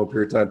over a long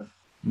period of time,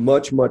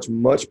 much, much,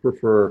 much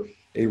prefer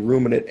a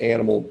ruminant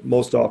animal,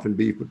 most often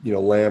beef,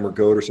 lamb or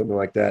goat or something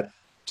like that,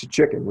 to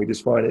chicken. We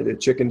just find that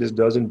chicken just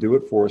doesn't do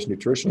it for us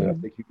nutritionally. I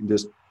think you can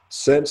just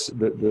sense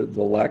the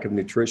lack of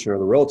nutrition or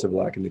the relative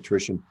lack of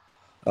nutrition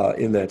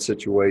in that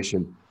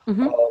situation.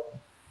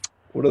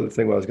 What other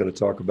thing I was going to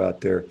talk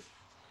about there?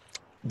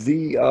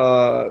 The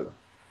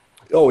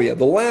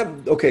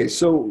lab. Okay,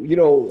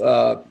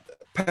 so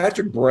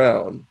Patrick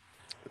Brown,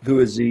 who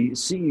is the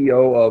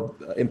CEO of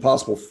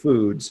Impossible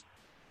Foods,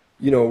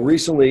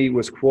 recently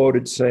was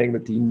quoted saying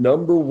that the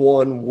number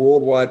one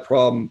worldwide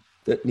problem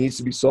that needs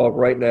to be solved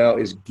right now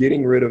is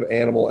getting rid of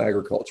animal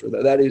agriculture.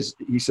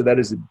 He said that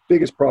is the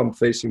biggest problem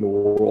facing the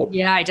world.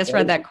 Yeah, I just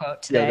read that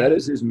quote today. Yeah, that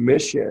is his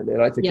mission,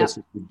 and I think that's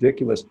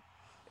ridiculous.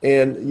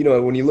 And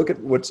when you look at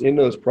what's in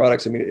those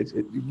products, I mean,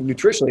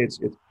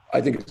 nutritionally, I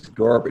think it's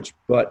garbage.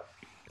 But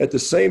at the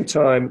same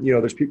time,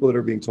 there's people that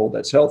are being told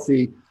that's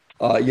healthy.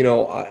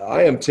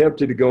 I am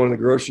tempted to go in the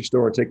grocery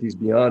store and take these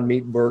Beyond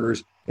Meat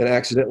burgers and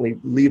accidentally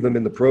leave them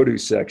in the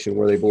produce section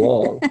where they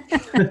belong.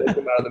 Take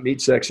them out of the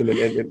meat section,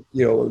 and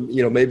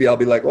maybe I'll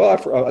be like, well, I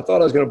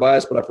thought I was going to buy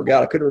this, but I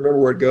forgot. I couldn't remember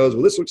where it goes.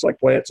 Well, this looks like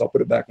plants. I'll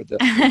put it back with them.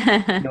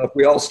 If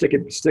we all stick,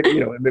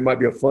 it might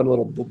be a fun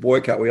little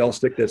boycott. We all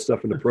stick that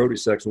stuff in the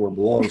produce section where it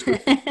belongs.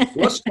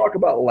 Let's talk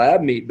about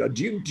lab meat.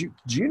 Do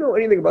you know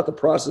anything about the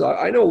process?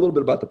 I know a little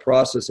bit about the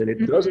process, and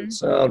it doesn't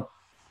sound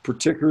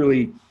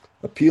particularly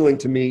appealing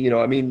to me.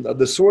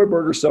 The soy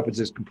burger stuff is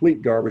just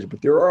complete garbage,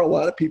 but there are a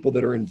lot of people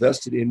that are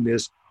invested in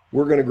this.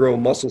 We're going to grow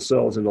muscle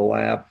cells in the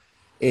lab,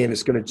 and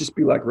it's going to just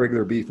be like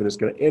regular beef, and it's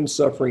going to end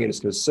suffering, and it's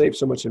going to save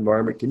so much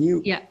environment.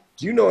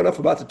 Do you know enough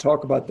about to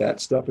talk about that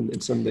stuff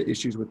and some of the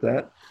issues with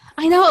that?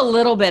 I know a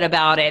little bit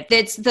about it.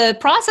 The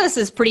process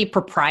is pretty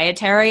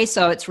proprietary,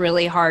 so it's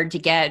really hard to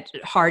get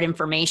hard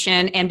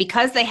information. And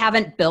because they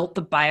haven't built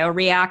the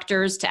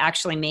bioreactors to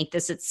actually make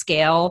this at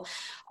scale,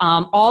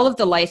 all of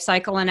the life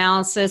cycle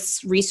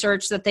analysis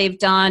research that they've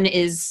done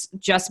is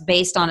just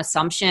based on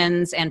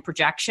assumptions and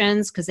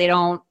projections, because they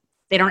don't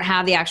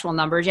have the actual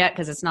numbers yet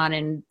because it's not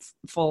in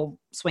full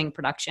swing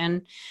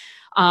production.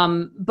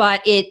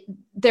 But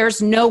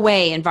there's no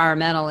way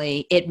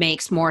environmentally it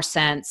makes more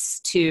sense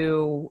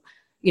to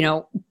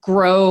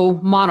grow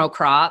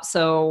monocrop.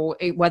 So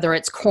whether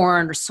it's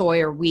corn or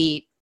soy or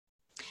wheat,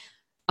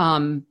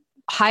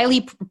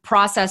 highly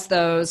process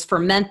those,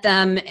 ferment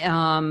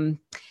them.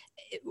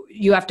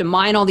 You have to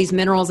mine all these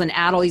minerals and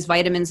add all these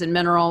vitamins and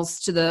minerals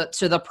to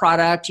the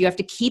product. You have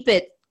to keep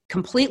it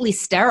completely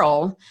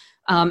sterile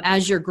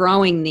as you're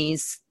growing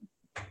these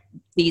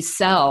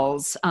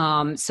cells.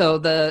 So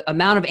the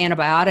amount of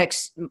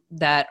antibiotics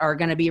that are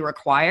going to be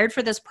required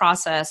for this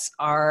process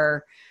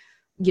are,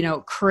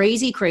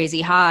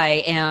 crazy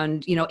high.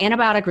 And,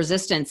 antibiotic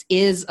resistance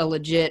is a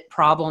legit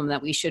problem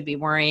that we should be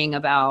worrying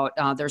about.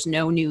 There's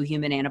no new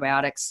human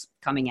antibiotics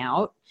coming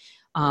out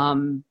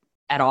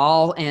at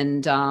all.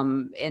 And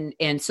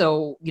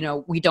so,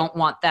 we don't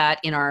want that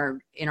in our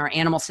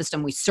animal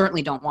system. We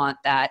certainly don't want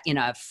that in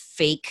a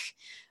fake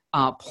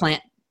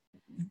plant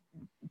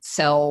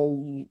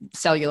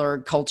cellular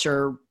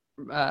culture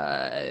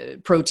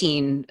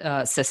protein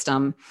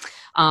system.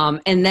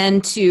 And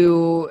then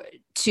to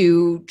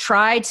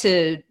try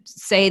to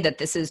say that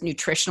this is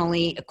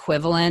nutritionally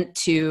equivalent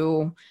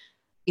to,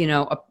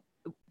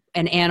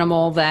 an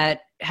animal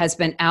that has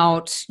been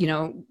out,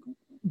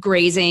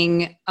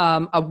 grazing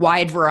a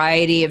wide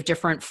variety of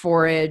different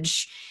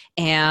forage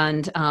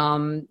and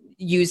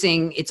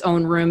using its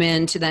own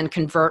rumen to then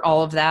convert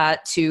all of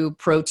that to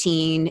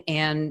protein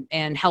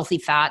and healthy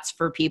fats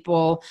for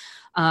people.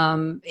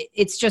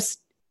 It's just,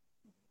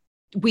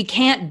 we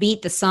can't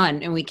beat the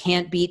sun and we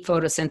can't beat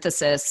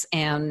photosynthesis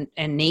and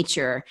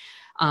nature.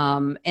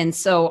 And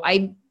so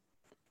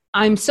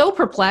I'm so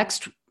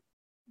perplexed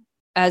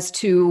as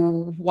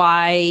to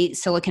why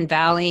Silicon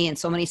Valley and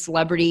so many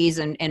celebrities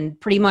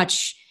and pretty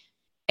much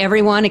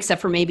everyone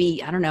except for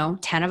maybe, I don't know,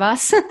 10 of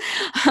us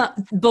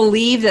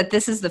believe that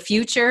this is the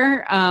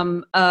future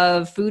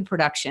of food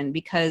production,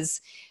 because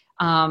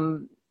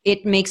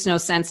it makes no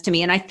sense to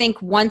me. And I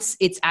think once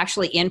it's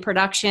actually in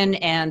production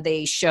and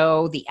they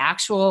show the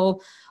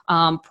actual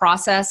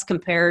process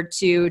compared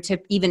to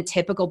even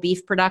typical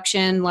beef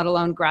production, let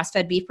alone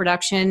grass-fed beef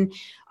production,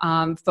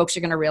 folks are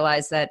going to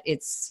realize that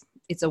it's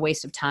a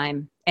waste of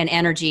time and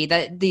energy.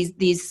 That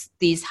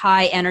these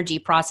high energy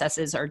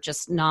processes are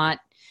just not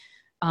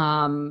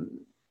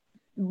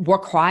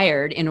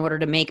required in order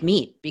to make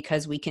meat,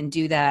 because we can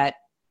do that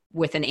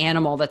with an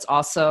animal that's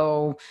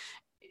also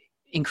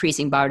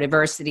increasing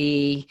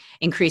biodiversity,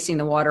 increasing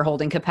the water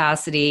holding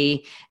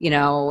capacity,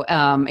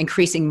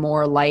 increasing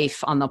more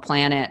life on the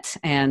planet,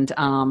 and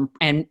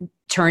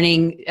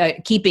turning,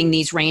 keeping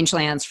these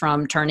rangelands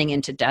from turning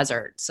into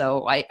desert.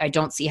 So I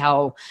don't see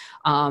how,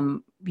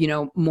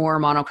 more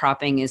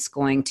monocropping is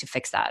going to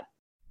fix that.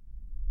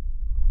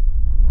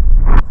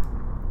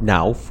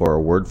 Now for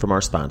a word from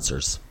our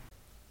sponsors.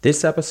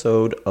 This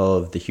episode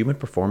of the Human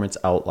Performance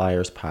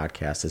Outliers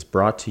podcast is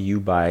brought to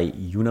you by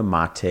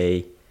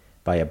Unimate,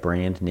 by a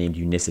brand named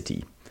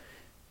Unicity.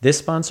 This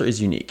sponsor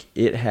is unique.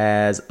 It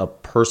has a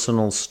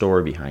personal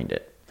story behind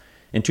it.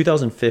 In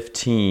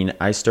 2015,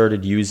 I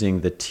started using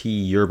the tea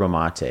yerba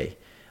mate.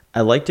 I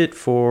liked it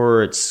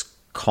for its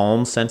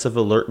calm sense of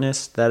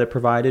alertness that it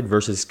provided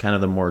versus kind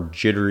of the more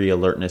jittery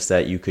alertness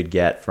that you could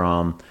get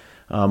from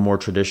more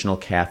traditional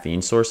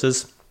caffeine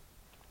sources.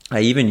 I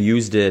even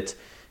used it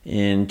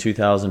in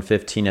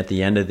 2015 at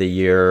the end of the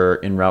year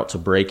en route to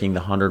breaking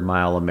the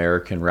 100-mile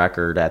American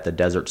record at the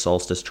Desert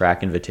Solstice Track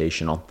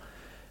Invitational.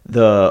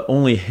 The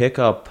only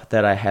hiccup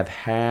that I have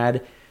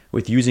had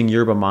with using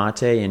yerba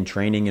mate in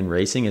training and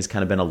racing has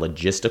kind of been a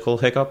logistical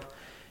hiccup.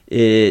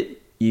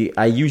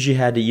 I usually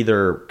had to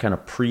either kind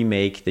of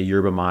pre-make the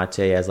yerba mate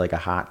as like a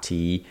hot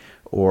tea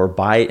or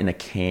buy it in a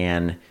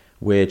can,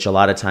 which a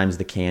lot of times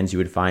the cans you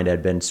would find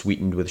had been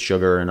sweetened with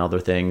sugar and other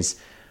things.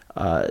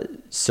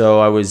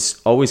 So I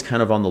was always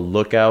kind of on the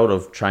lookout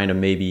of trying to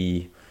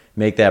maybe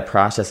make that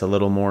process a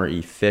little more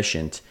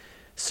efficient.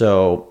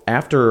 So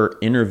after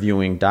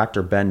interviewing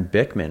Dr. Ben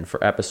Bickman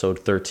for episode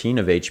 13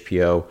 of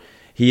HPO,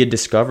 he had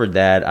discovered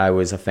that I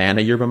was a fan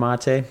of yerba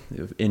mate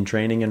in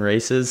training and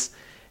races.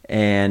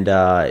 And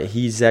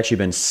he's actually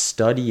been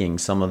studying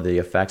some of the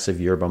effects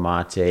of yerba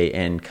mate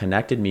and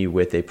connected me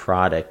with a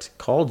product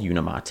called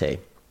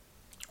Unimate,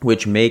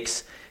 which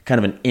makes kind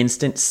of an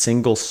instant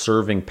single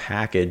serving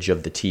package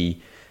of the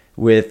tea.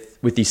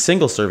 With these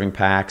single serving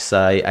packs,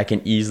 I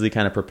can easily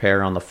kind of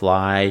prepare on the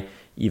fly,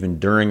 even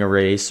during a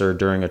race or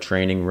during a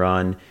training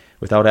run,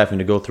 without having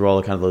to go through all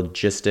the kind of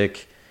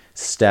logistic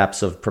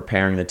steps of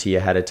preparing the tea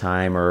ahead of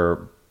time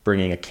or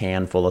bringing a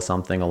can full of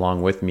something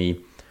along with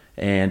me.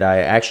 And I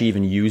actually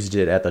even used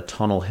it at the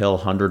Tunnel Hill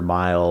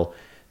 100-mile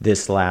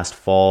this last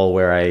fall,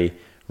 where I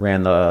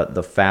ran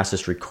the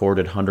fastest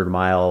recorded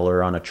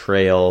 100-miler on a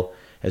trail,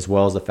 as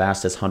well as the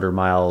fastest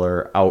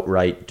 100-miler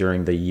outright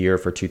during the year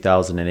for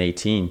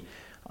 2018.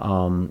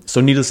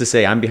 So needless to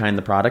say, I'm behind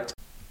the product.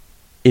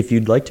 If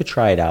you'd like to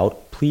try it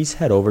out, please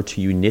head over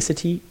to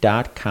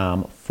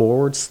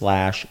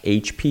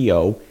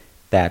unicity.com/HPO.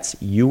 That's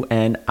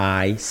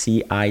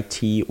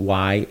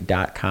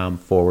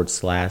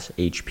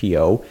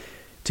unicity.com/HPO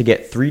to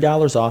get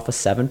 $3 off a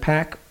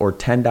 7-pack or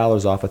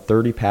 $10 off a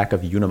 30-pack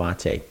of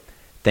Unimate.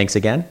 Thanks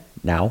again.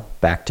 Now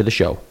back to the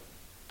show.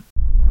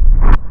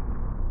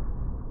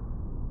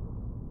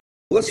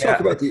 Let's talk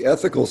about the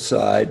ethical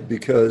side,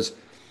 because,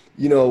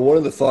 one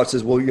of the thoughts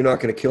is, well, you're not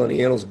going to kill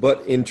any animals.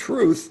 But in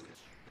truth,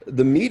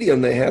 the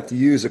medium they have to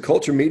use, a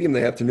culture medium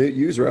they have to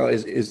use around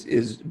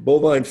is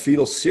bovine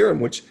fetal serum,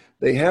 which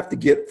they have to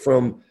get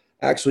from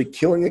actually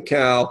killing a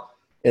cow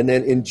and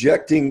then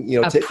injecting,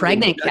 killing a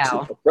pregnant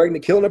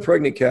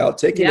cow,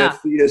 taking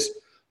that fetus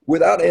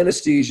without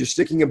anesthesia,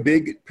 sticking a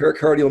big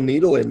pericardial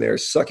needle in there,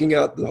 sucking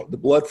out the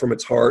blood from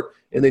its heart,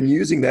 and then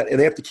using that. And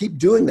they have to keep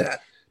doing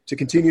that to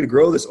continue to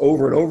grow this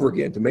over and over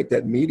again to make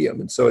that medium.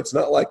 And so it's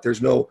not like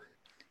there's no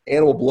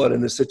animal blood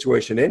in this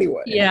situation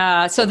anyway.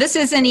 Yeah. So this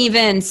isn't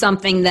even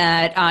something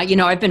that,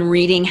 I've been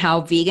reading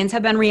how vegans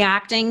have been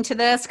reacting to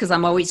this, because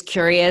I'm always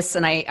curious,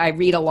 and I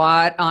read a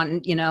lot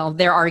on,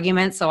 their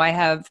arguments. So I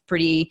have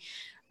pretty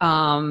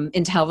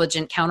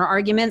intelligent counter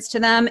arguments to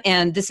them.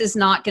 And this is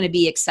not going to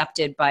be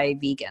accepted by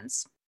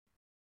vegans.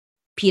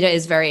 PETA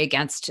is very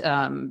against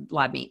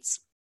lab meats.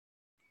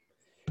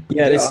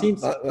 Yeah, it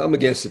seems I'm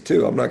against it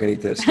too. I'm not going to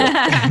eat this.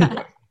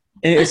 And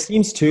it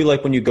seems too,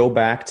 like when you go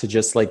back to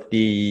just like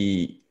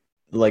the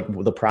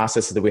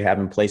processes that we have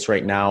in place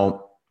right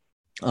now,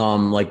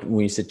 like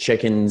when you said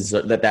chickens,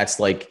 that's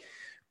like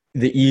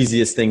the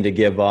easiest thing to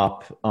give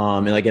up.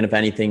 And if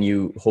anything,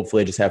 you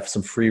hopefully just have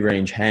some free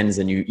range hens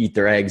and you eat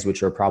their eggs,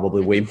 which are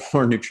probably way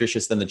more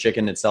nutritious than the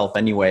chicken itself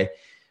anyway.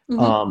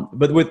 Mm-hmm.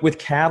 But with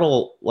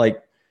cattle,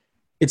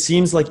 it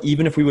seems like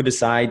even if we would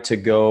decide to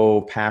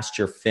go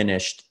pasture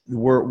finished,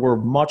 we're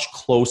much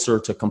closer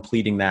to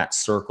completing that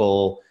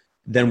circle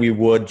than we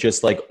would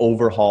just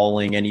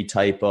overhauling any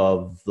type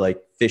of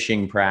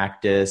fishing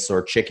practice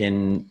or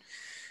chicken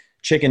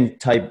chicken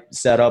type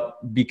setup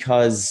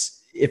because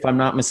if I'm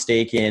not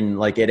mistaken,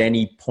 like at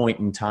any point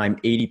in time,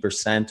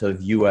 80%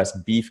 of US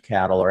beef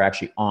cattle are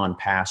actually on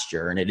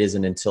pasture, and it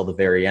isn't until the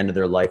very end of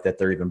their life that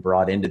they're even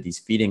brought into these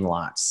feeding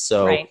lots.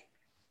 So Right.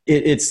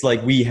 it's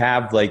like we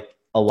have like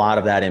a lot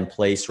of that in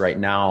place right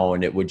now,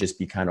 and it would just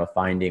be kind of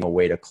finding a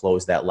way to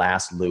close that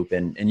last loop.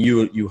 And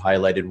you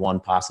highlighted one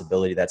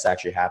possibility that's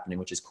actually happening,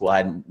 which is cool.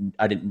 I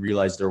didn't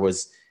realize there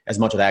was as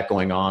much of that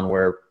going on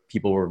where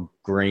people were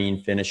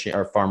grain finishing,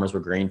 or farmers were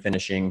grain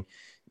finishing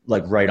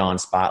like right on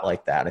spot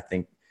like that. I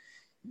think,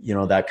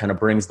 that kind of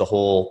brings the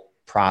whole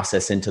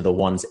process into the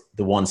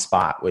one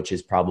spot, which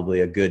is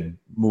probably a good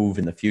move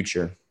in the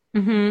future.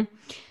 Mm-hmm.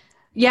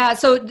 Yeah.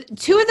 So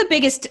two of the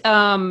biggest,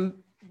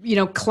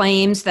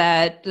 claims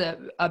that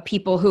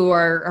people who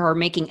are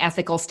making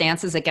ethical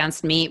stances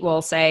against meat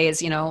will say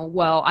is,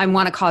 well, I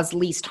want to cause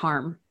least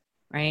harm,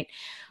 right?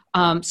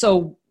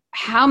 So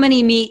how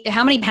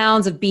many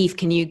pounds of beef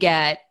can you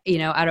get,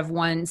 out of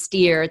one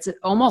steer? It's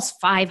almost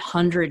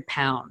 500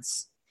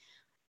 pounds.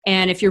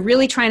 And if you're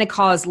really trying to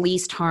cause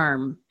least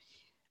harm,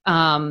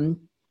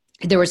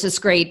 there was this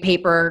great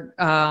paper,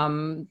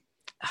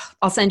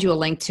 I'll send you a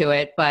link to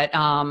it, but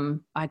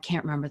I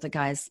can't remember the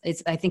guy's.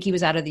 I think he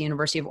was out of the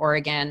University of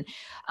Oregon,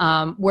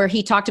 where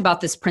he talked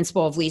about this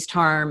principle of least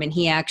harm. And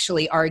he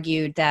actually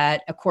argued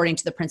that according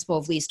to the principle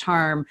of least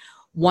harm,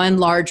 one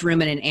large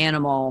ruminant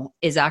animal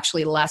is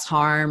actually less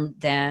harm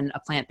than a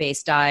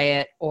plant-based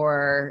diet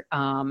or,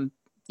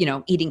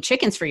 eating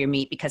chickens for your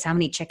meat, because how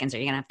many chickens are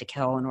you going to have to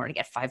kill in order to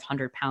get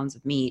 500 pounds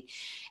of meat?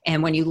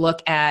 And when you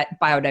look at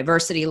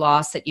biodiversity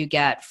loss that you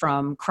get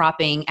from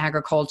cropping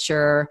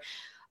agriculture,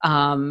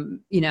 and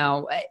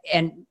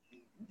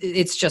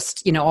it's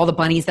just, all the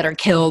bunnies that are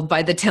killed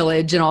by the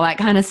tillage and all that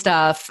kind of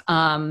stuff,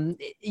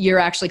 you're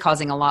actually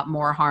causing a lot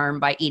more harm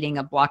by eating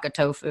a block of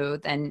tofu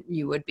than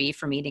you would be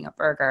from eating a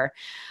burger.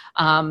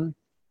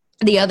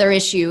 The other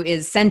issue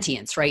is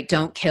sentience, right?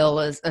 Don't kill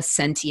a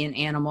sentient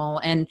animal.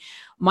 And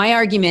my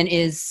argument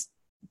is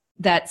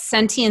that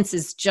sentience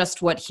is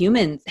just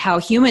how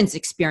humans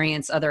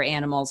experience other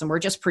animals. And we're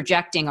just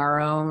projecting our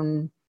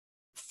own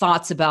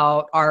thoughts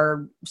about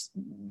our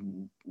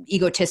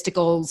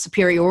egotistical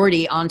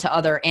superiority onto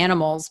other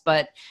animals.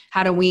 But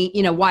how do we,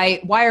 why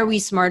are we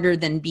smarter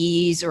than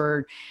bees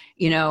or,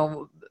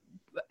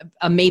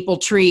 a maple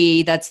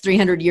tree that's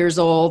 300 years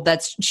old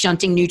that's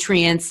shunting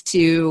nutrients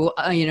to,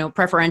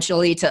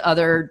 preferentially to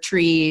other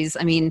trees?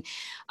 I mean,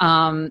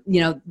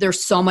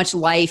 there's so much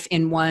life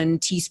in one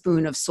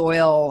teaspoon of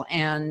soil,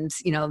 and,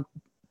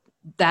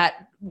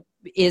 that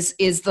is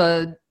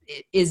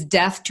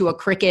death to a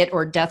cricket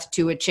or death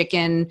to a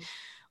chicken.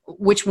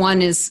 Which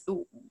one is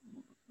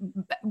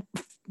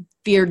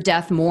feared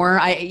death more?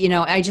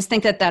 I just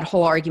think that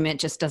whole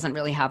argument just doesn't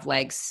really have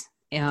legs.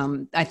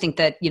 I think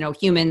that,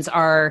 humans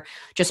are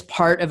just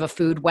part of a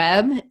food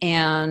web,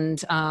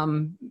 and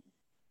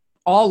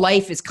all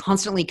life is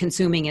constantly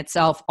consuming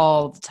itself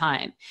all the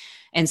time.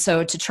 And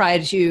so to try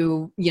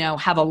to,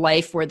 have a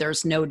life where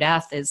there's no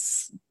death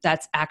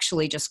that's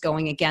actually just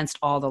going against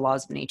all the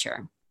laws of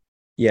nature.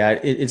 Yeah,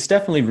 it's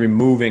definitely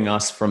removing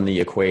us from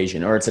the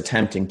equation, or it's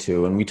attempting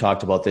to. And we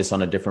talked about this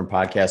on a different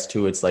podcast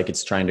too. It's like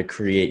it's trying to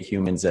create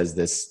humans as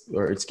this,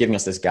 or it's giving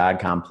us this God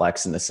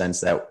complex in the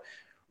sense that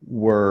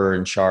we're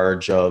in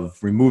charge of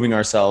removing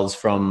ourselves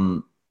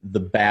from the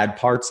bad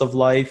parts of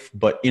life,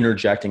 but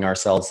interjecting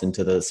ourselves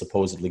into the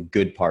supposedly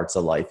good parts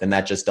of life. And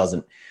that just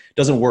doesn't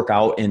work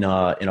out in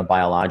a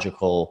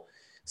biological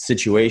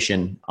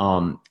situation.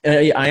 And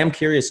I am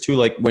curious too,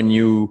 like when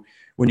you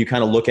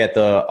kind of look at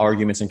the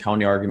arguments and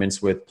counter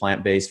arguments with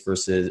plant-based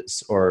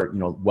versus, or,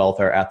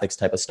 welfare ethics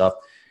type of stuff,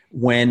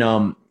 when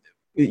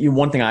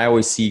one thing I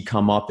always see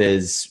come up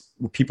is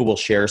people will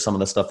share some of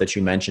the stuff that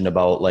you mentioned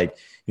about, like,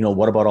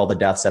 what about all the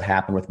deaths that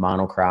happen with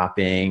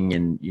monocropping?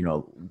 And,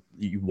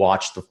 you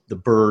watch the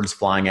birds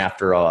flying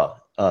after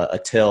a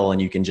till,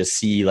 and you can just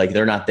see, like,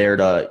 they're not there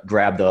to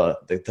grab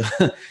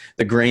the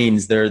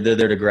grains. They're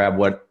there to grab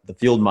what the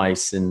field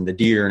mice and the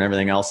deer and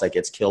everything else that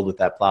gets killed with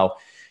that plow.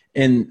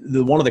 And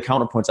one of the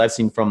counterpoints I've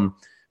seen from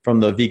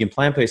the vegan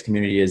plant-based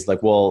community is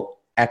like, well,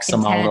 X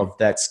intent. Amount of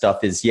that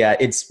stuff is,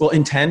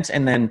 intent.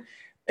 And then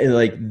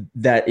like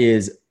that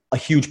is a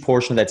huge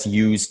portion that's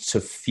used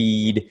to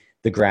feed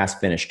the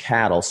grass-finished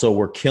cattle. So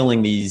we're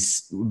killing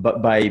these,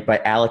 but by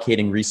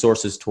allocating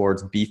resources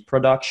towards beef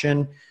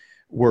production,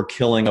 we're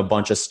killing a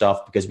bunch of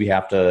stuff because we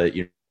have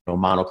to,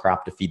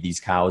 monocrop to feed these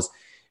cows.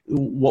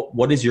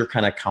 What is your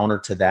kind of counter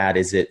to that?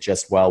 Is it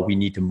just, well, we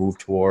need to move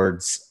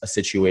towards a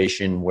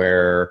situation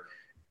where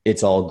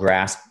it's all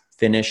grass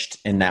finished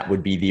and that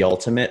would be the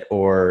ultimate,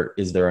 or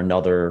is there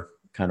another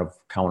kind of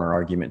counter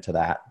argument to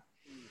that?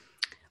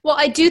 Well,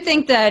 I do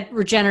think that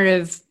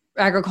regenerative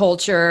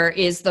agriculture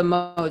is the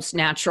most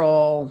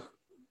natural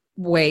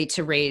way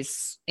to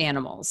raise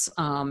animals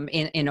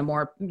in a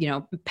more,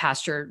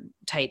 pasture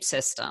type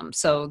system.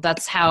 So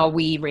that's how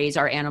we raise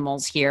our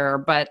animals here.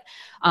 But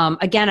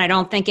again, I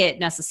don't think it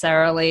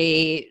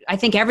necessarily, I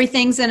think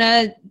everything's in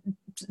a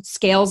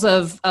scales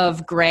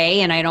of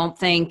gray. And I don't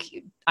think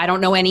I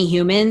don't know any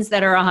humans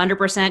that are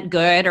 100%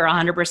 good or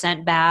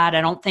 100% bad.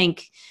 I don't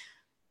think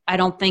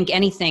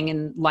anything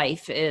in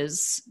life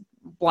is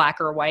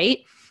black or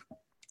white.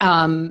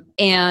 And,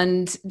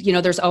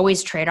 there's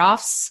always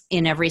trade-offs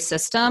in every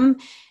system.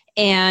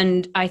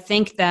 And I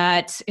think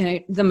that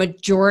the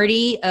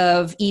majority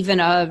of even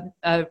a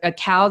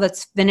cow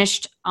that's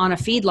finished on a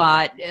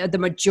feedlot, the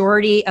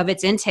majority of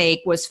its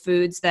intake was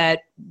foods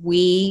that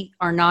we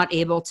are not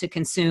able to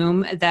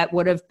consume, that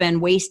would have been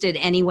wasted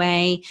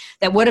anyway,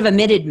 that would have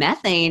emitted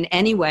methane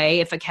anyway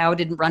if a cow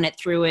didn't run it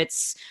through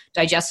its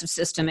digestive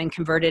system and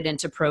convert it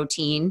into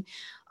protein.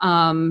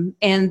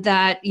 And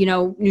that,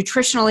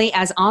 nutritionally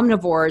as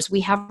omnivores, we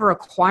have a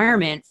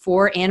requirement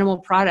for animal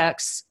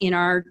products in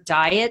our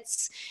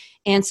diets.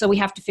 And so we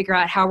have to figure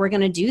out how we're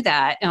going to do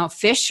that.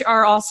 Fish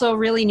are also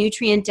really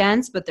nutrient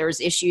dense, but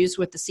there's issues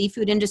with the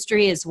seafood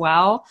industry as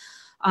well.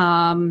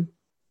 And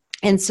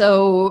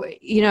so,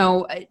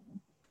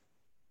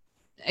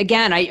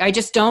 again, I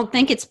just don't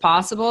think it's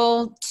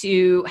possible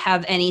to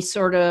have any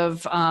sort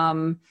of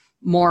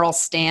moral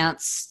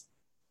stance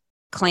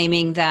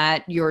claiming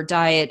that your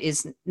diet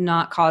is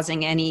not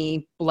causing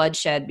any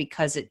bloodshed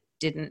because it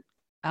didn't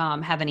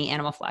have any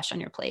animal flesh on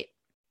your plate.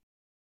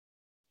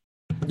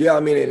 Yeah,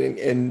 I mean,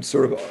 and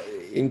sort of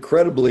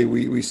incredibly,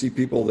 we see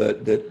people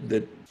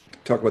that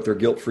talk about their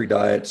guilt-free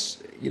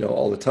diets,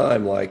 all the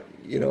time, like,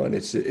 and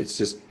it's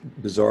just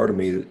bizarre to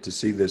me to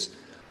see this.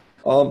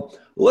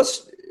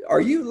 Let's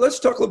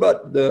talk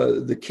about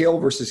the Kale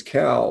versus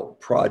Cow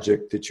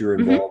project that you're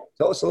involved. Mm-hmm.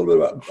 Tell us a little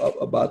bit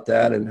about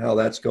that and how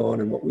that's going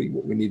and what we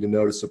need to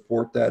know to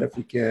support that if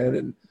we can.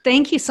 And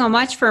thank you so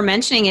much for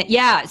mentioning it.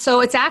 Yeah,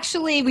 so it's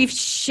actually, we've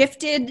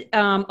shifted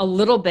a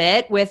little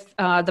bit with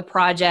the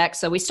project.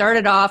 So we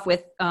started off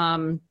with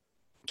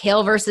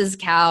Kale versus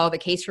Cow, the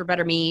case for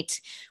better meat.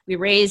 We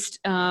raised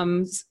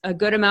a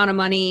good amount of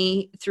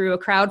money through a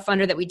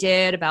crowdfunder that we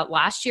did about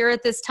last year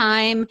at this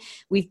time.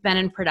 We've been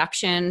in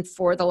production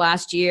for the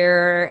last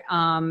year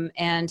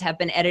and have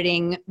been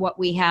editing what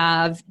we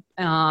have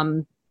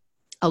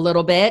a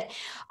little bit.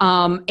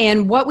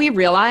 And what we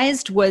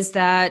realized was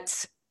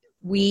that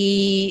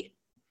we,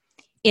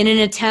 in an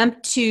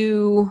attempt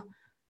to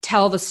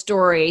tell the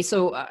story,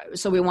 so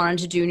we wanted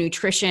to do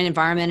nutrition,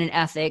 environment, and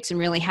ethics, and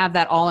really have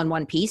that all in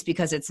one piece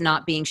because it's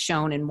not being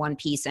shown in one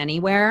piece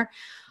anywhere.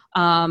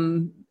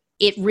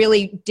 It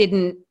really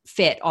didn't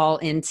fit all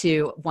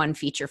into one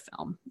feature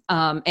film.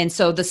 And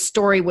so the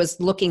story was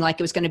looking like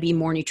it was going to be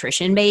more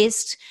nutrition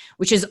based,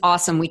 which is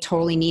awesome. We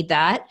totally need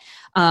that.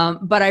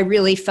 But I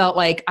really felt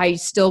like I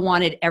still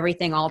wanted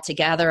everything all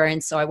together.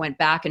 And so I went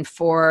back and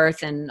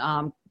forth and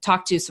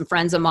talked to some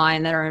friends of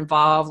mine that are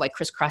involved, like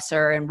Chris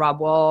Kresser and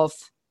Rob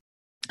Wolf.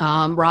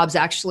 Rob's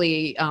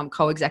actually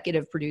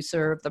co-executive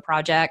producer of the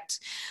project.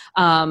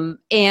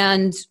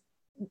 And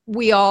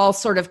we all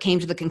sort of came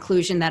to the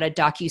conclusion that a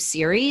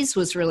docuseries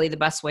was really the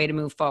best way to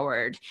move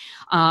forward.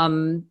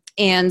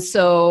 And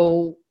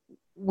so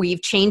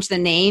we've changed the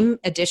name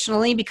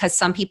additionally because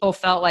some people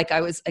felt like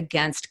I was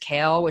against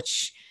kale,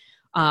 which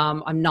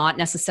I'm not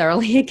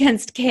necessarily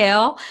against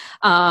kale.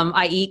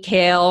 I eat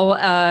kale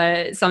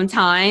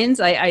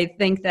sometimes. I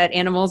think that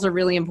animals are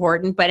really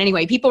important. But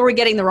anyway, people were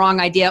getting the wrong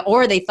idea,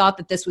 or they thought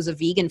that this was a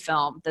vegan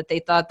film, that they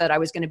thought that I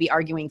was going to be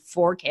arguing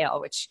for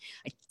kale, which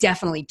I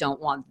definitely don't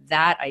want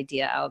that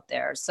idea out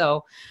there.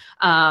 So,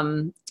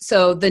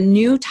 so the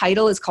new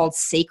title is called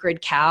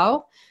Sacred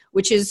Cow,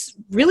 which is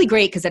really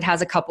great because it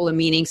has a couple of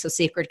meanings. So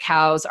sacred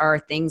cows are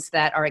things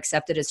that are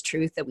accepted as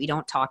truth that we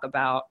don't talk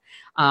about.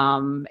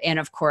 And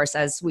of course,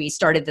 as we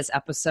started this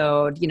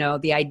episode,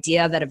 the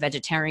idea that a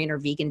vegetarian or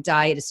vegan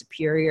diet is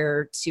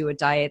superior to a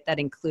diet that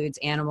includes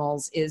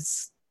animals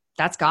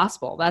that's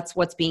gospel. That's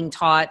what's being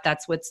taught.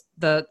 That's what's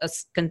the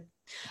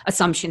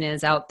assumption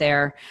is out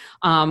there.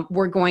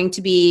 We're going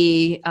to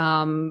be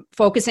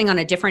focusing on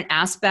a different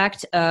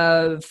aspect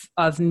of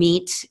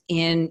meat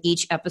in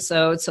each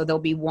episode. So there'll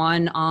be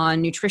one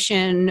on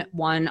nutrition,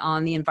 one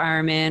on the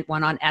environment,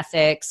 one on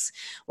ethics.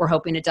 We're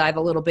hoping to dive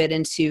a little bit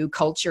into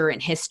culture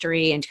and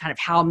history and kind of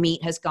how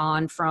meat has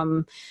gone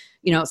from,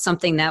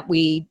 something that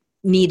we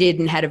needed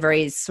and had a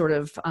very sort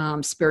of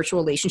spiritual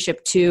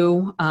relationship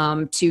to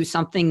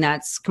something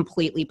that's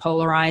completely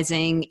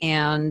polarizing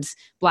and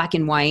black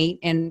and white.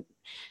 And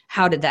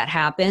how did that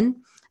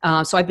happen?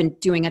 So I've been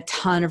doing a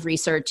ton of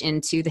research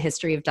into the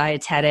history of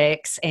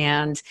dietetics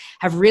and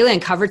have really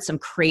uncovered some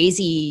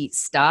crazy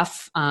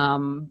stuff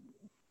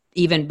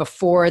even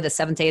before the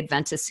Seventh-day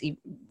Adventists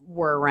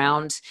were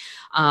around.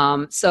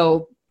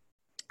 So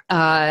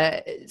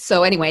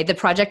anyway, the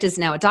project is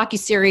now a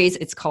docuseries.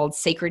 It's called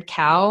Sacred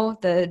Cow,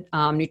 the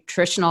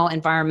nutritional,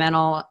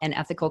 environmental, and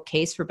ethical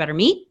case for better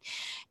meat.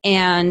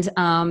 And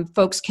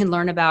folks can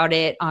learn about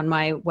it on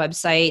my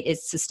website.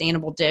 It's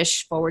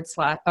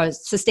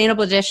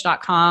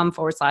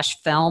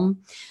sustainabledish.com/film.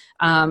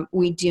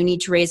 We do need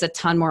to raise a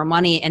ton more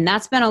money. And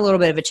that's been a little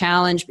bit of a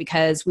challenge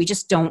because we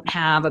just don't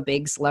have a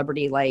big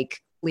celebrity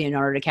like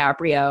Leonardo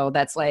DiCaprio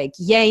that's like,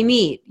 yay,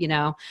 meat,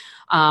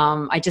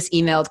 I just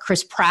emailed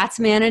Chris Pratt's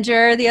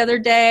manager the other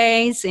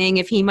day seeing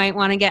if he might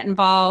want to get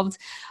involved.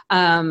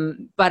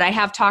 But I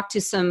have talked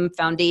to some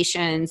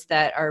foundations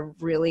that are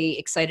really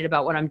excited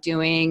about what I'm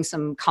doing,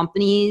 some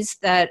companies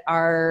that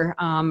are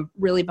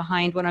really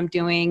behind what I'm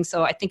doing.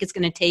 So I think it's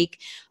going to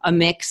take a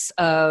mix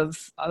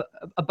of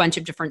a bunch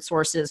of different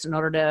sources in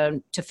order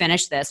to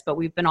finish this. But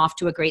we've been off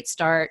to a great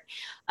start.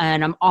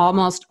 And I'm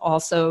almost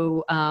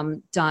also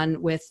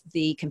done with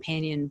the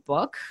companion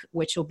book,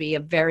 which will be a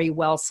very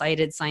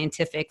well-cited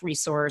scientific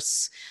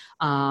resource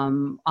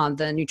on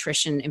the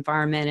nutrition,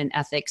 environment, and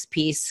ethics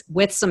piece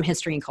with some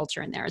history and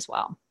culture in there as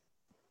well.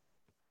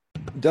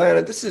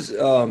 Diana, this is,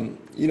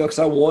 because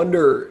I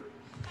wonder,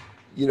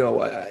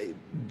 I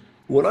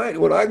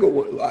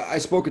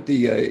spoke at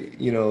the,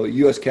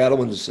 U.S.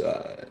 Cattlemen's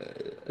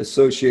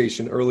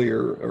Association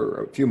earlier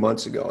or a few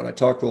months ago, and I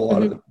talked to a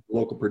lot of the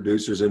local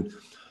producers. And,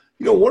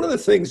 one of the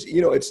things,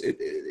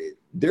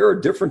 there are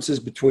differences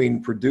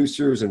between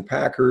producers and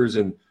packers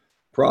and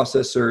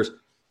processors.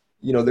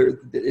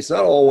 It's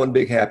not all one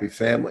big happy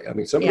family. I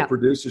mean, some of the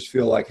producers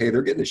feel like, hey,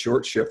 they're getting a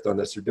short shift on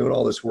this. They're doing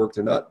all this work.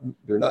 They're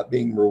not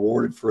being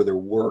rewarded for their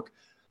work.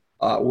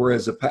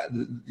 Whereas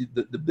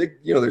the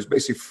big, there's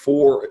basically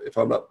four,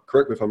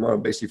 correct me if I'm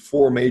wrong, basically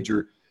four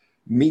major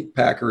meat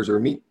packers or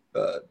meat,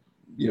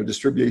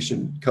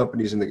 distribution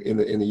companies in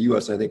the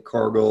U.S. I think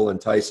Cargill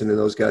and Tyson and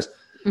those guys.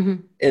 Mm-hmm.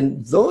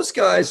 And those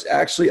guys,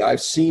 actually,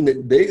 I've seen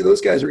that those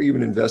guys are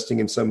even investing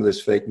in some of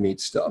this fake meat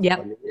stuff. Yeah.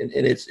 I mean,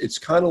 and it's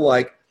kind of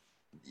like,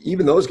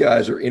 even those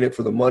guys are in it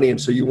for the money. And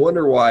so you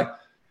wonder why,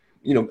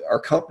 are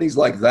companies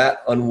like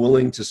that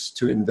unwilling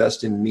to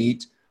invest in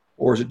meat,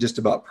 or is it just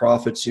about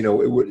profits?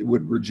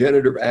 Would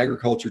regenerative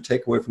agriculture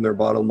take away from their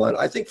bottom line?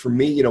 I think for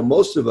me,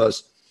 most of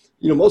us,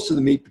 most of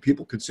the meat that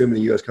people consume in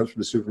the U.S. comes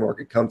from the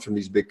supermarket, comes from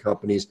these big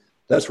companies.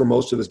 That's where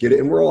most of us get it.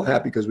 And we're all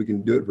happy because we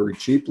can do it very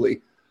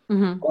cheaply.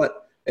 Mm-hmm. But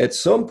at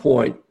some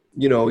point,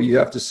 you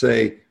have to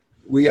say,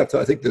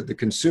 I think that the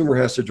consumer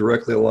has to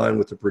directly align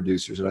with the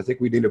producers. And I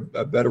think we need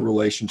a better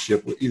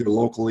relationship with either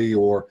locally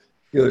or,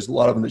 there's a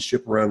lot of them that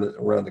ship around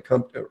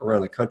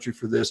the country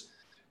for this.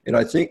 And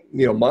I think,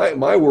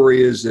 my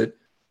worry is that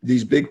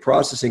these big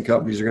processing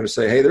companies are going to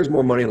say, hey, there's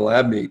more money in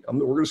lab meat.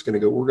 We're just going to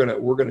go,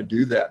 we're going to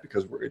do that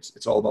because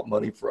it's all about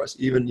money for us.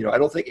 Even, I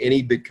don't think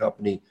any big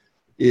company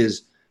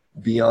is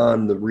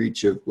beyond the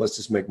reach of let's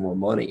just make more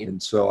money.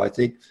 And so I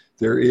think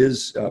there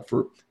is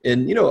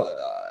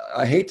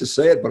I hate to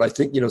say it, but I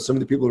think, some of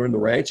the people who are in the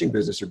ranching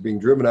business are being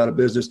driven out of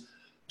business.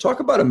 Talk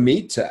about a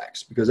meat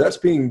tax, because that's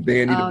being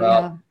bandied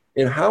about. Yeah.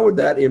 And how would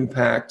that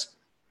impact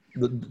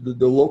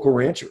the local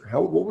rancher?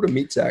 What would a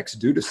meat tax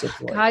do to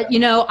something like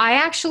that? I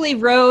actually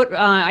wrote,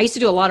 I used to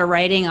do a lot of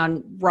writing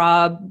on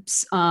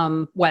Rob's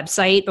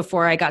website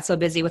before I got so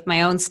busy with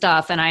my own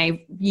stuff. And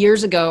I,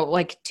 years ago,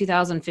 like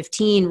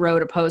 2015,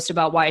 wrote a post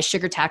about why a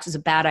sugar tax was a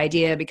bad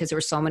idea because there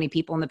were so many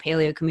people in the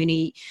paleo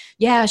community.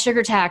 Yeah,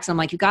 sugar tax. I'm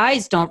like, you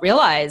guys don't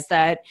realize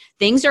that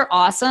things are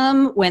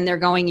awesome when they're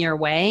going your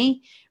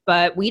way,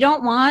 but we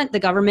don't want the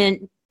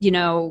government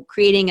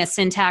creating a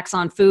sin tax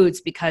on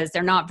foods because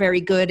they're not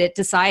very good at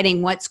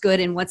deciding what's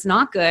good and what's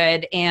not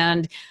good.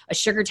 And a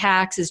sugar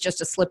tax is just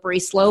a slippery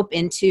slope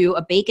into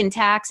a bacon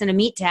tax and a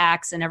meat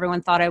tax. And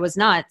everyone thought I was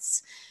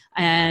nuts.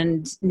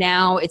 And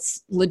now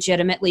it's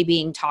legitimately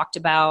being talked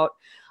about.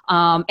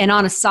 And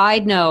on a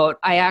side note,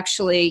 I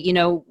actually,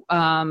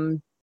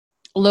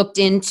 looked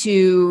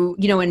into,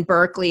 in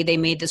Berkeley, they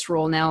made this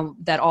rule now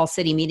that all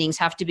city meetings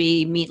have to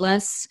be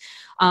meatless.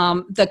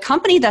 The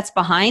company that's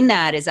behind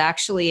that is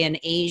actually an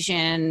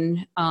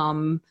Asian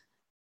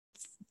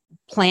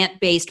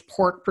plant-based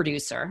pork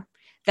producer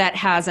that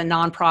has a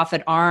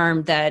nonprofit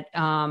arm that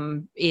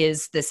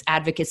is this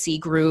advocacy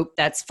group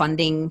that's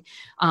funding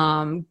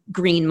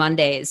Green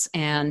Mondays,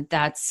 and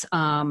that's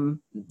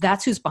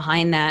who's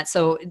behind that.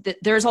 So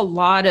there's a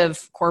lot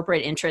of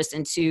corporate interest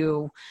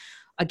into,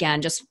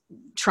 again, just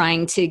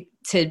trying to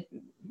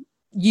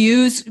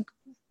use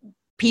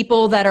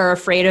people that are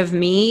afraid of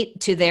meat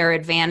to their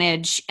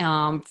advantage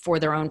for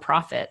their own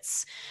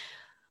profits.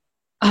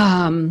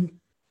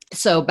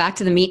 So back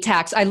to the meat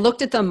tax. I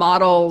looked at the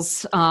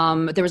models.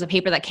 There was a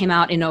paper that came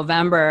out in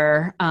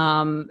November,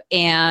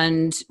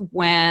 and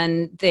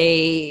when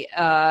they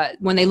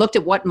looked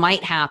at what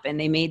might happen,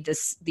 they made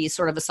these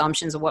sort of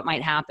assumptions of what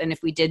might happen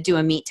if we did do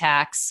a meat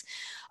tax.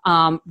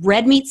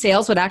 Red meat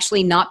sales would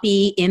actually not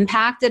be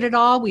impacted at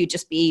all. We would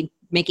just be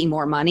making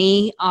more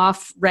money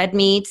off red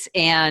meat,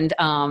 and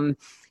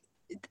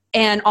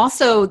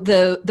also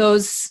the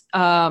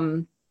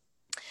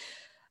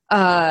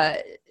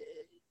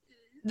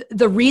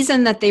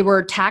reason that they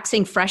were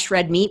taxing fresh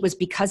red meat was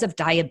because of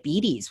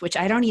diabetes, which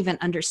I don't even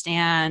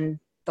understand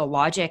the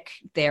logic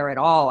there at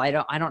all. I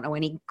don't know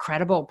any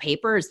credible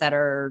papers that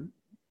are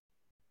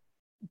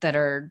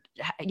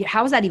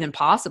how is that even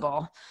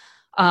possible?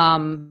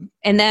 And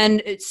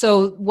then,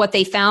 so what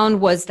they found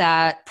was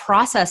that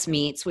processed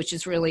meats, which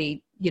is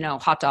really,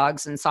 hot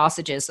dogs and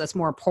sausages, that's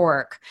more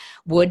pork,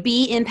 would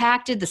be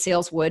impacted. The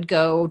sales would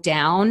go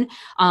down.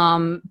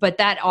 But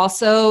that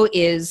also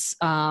is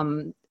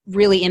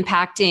really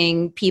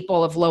impacting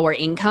people of lower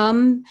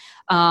income,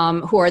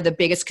 who are the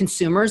biggest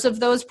consumers of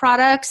those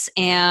products.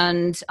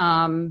 And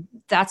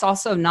that's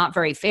also not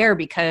very fair,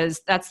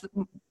 because that's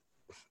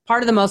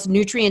part of the most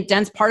nutrient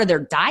dense part of their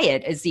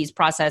diet is these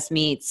processed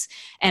meats.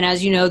 And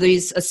as you know,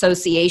 these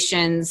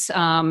associations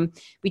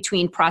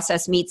between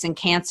processed meats and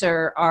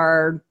cancer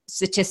are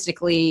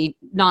statistically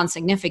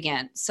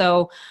non-significant.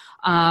 So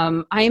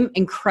I'm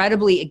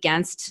incredibly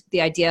against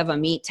the idea of a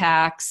meat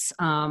tax.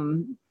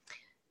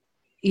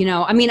 You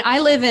know, I mean, I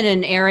live in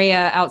an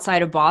area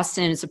outside of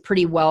Boston. It's a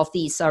pretty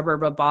wealthy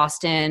suburb of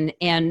Boston,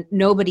 and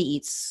nobody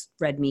eats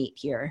red meat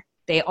here.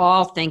 They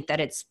all think that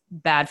it's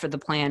bad for the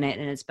planet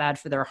and it's bad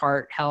for their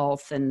heart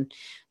health. And,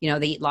 you know,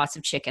 they eat lots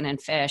of chicken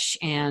and fish.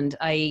 And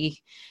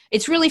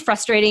it's really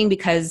frustrating,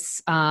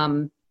 because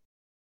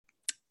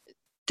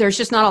there's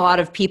just not a lot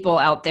of people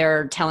out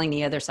there telling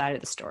the other side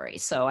of the story.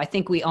 So I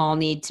think we all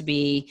need to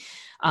be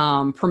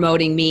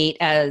promoting meat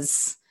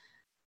as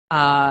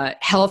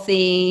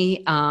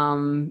healthy,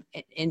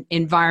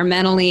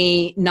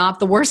 environmentally not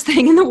the worst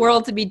thing in the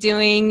world to be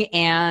doing,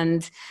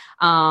 and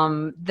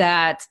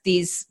that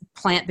these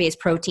plant-based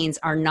proteins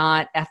are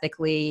not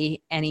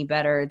ethically any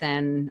better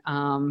than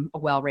a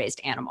well-raised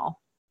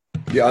animal.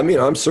 Yeah, I mean,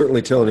 I'm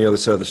certainly telling the other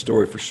side of the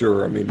story for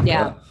sure. I mean,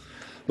 yeah.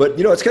 But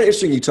you know, it's kind of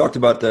interesting. You talked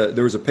about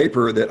there was a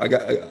paper that I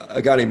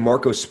got named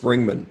Marco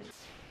Springman.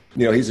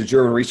 You know, he's a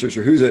German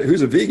researcher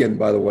who's a vegan,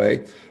 by the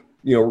way.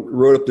 You know,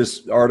 wrote up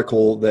this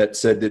article that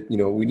said that, you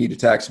know, we need to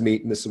tax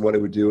meat, and this is what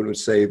it would do, and it would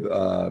save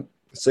a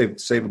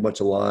bunch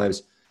of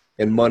lives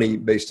and money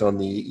based on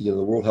the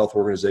World Health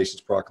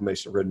Organization's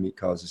proclamation of red meat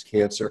causes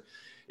cancer.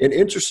 And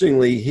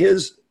interestingly,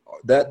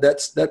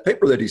 that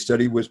paper that he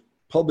studied was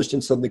published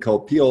in something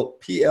called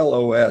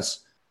PLOS,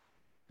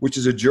 which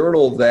is a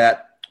journal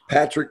that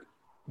Patrick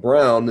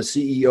Brown, the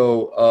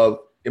CEO of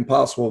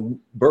Impossible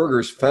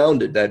Burgers,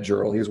 founded. That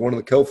journal. He was one of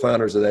the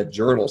co-founders of that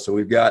journal. So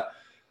we've got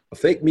a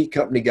fake meat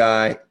company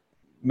guy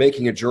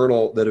making a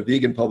journal that a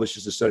vegan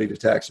publishes a study to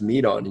tax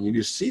meat on. And you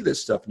just see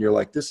this stuff and you're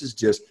like, this is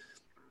just,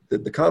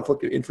 the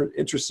conflict of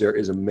interest there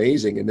is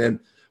amazing. And then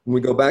when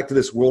we go back to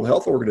this World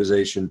Health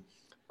Organization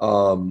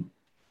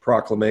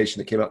proclamation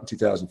that came out in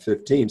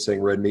 2015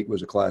 saying red meat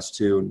was a class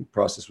 2 and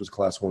processed was a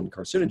class 1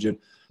 carcinogen,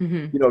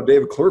 you know,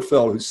 David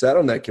Klurfeld, who sat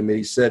on that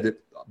committee, said that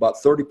about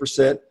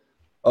 30%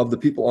 of the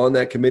people on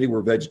that committee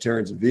were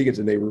vegetarians and vegans,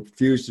 and they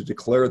refused to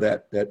declare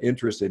that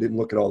interest. They didn't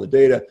look at all the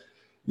data.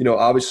 You know,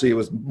 obviously it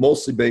was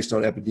mostly based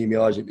on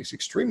epidemiology. It's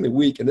extremely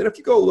weak. And then if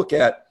you go look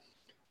at,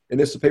 and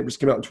the papers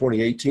came out in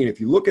 2018,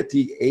 if you look at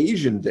the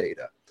Asian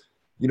data,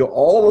 you know,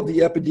 all of the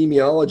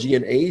epidemiology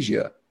in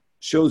Asia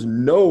shows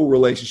no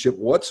relationship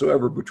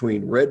whatsoever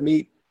between red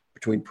meat,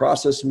 between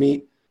processed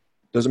meat,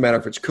 doesn't matter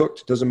if it's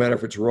cooked, doesn't matter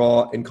if it's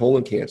raw, and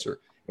colon cancer.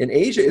 And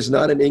Asia is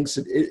not an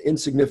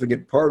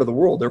insignificant part of the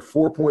world. There are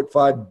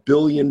 4.5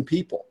 billion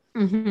people.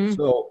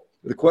 So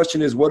the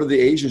question is, what are the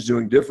Asians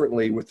doing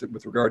differently with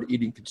regard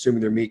to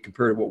consuming their meat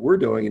compared to what we're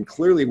doing? And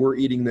clearly we're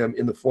eating them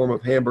in the form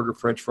of hamburger,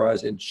 French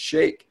fries, and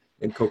shake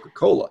and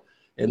Coca-Cola.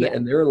 And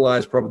therein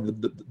lies probably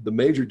the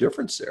major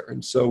difference there.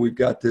 And so we've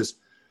got this.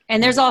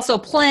 And there's also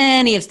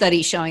plenty of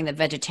studies showing that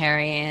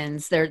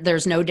vegetarians,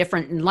 there's no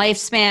different in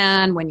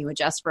lifespan when you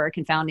adjust for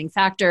confounding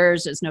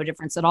factors. There's no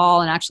difference at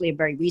all. And actually a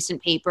very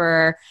recent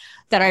paper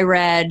that I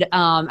read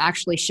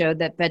actually showed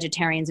that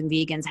vegetarians and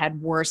vegans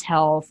had worse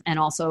health and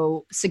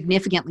also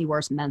significantly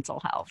worse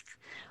mental health.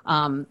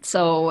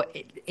 So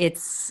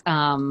it's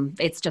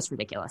just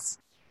ridiculous.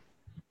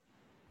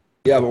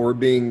 Yeah, but we're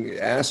being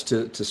asked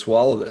to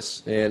swallow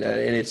this, and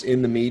it's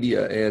in the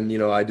media. And, you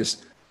know,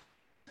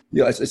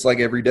 it's like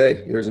every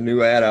day there's a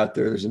new ad out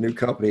there. There's a new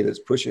company that's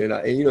pushing it.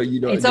 And,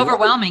 it's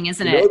overwhelming,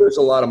 isn't it? There's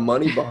a lot of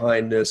money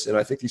behind this. And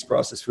I think these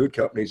processed food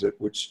companies,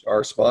 which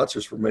are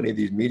sponsors for many of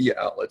these media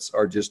outlets,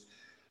 are just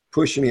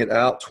pushing it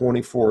out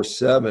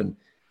 24/7.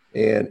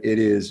 And it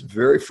is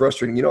very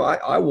frustrating. You know,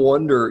 I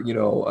wonder, you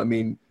know, I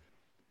mean,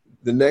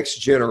 the next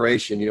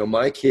generation, you know,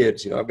 my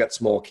kids, you know, I've got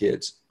small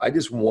kids. I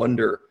just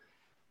wonder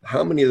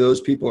how many of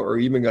those people are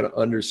even going to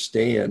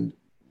understand,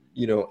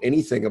 you know,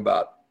 anything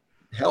about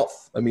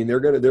health. I mean, they're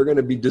going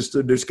to be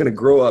they're just going to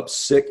grow up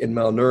sick and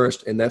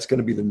malnourished, and that's going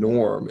to be the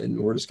norm. And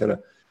we're just going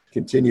to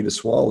continue to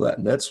swallow that.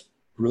 And that's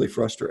really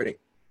frustrating.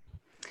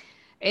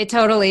 It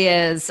totally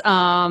is.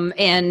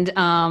 And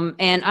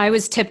I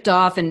was tipped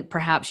off, and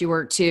perhaps you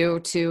were too,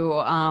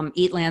 to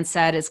Eat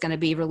Lancet is going to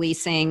be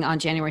releasing on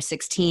January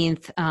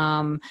 16th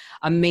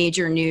a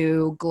major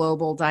new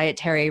global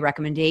dietary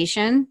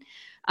recommendation.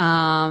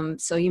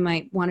 So you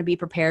might want to be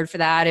prepared for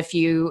that if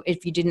you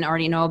didn't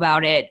already know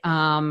about it.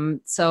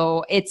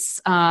 So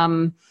it's,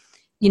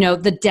 you know,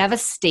 the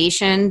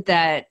devastation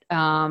that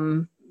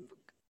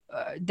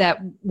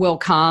will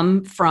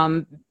come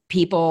from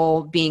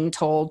people being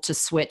told to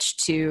switch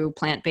to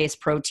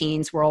plant-based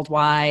proteins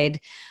worldwide.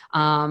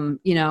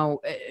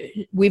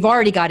 We've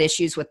already got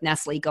issues with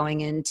Nestle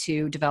going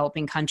into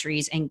developing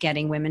countries and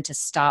getting women to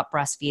stop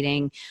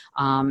breastfeeding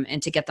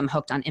and to get them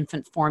hooked on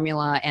infant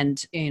formula,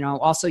 and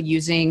also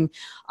using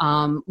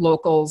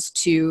locals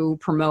to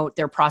promote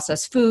their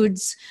processed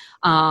foods.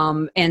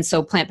 And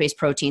so plant-based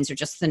proteins are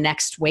just the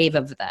next wave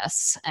of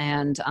this.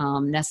 And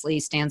Nestle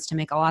stands to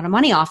make a lot of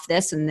money off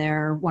this, and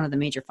they're one of the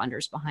major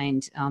funders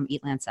behind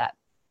Eat Lancet.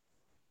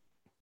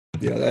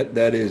 Yeah,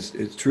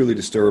 it's truly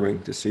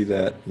disturbing to see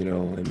that,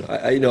 and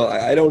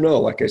I don't know.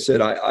 Like I said,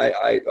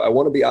 I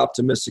want to be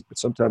optimistic, but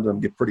sometimes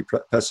I'm get pretty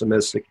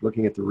pessimistic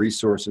looking at the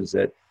resources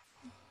that,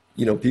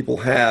 people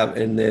have.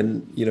 And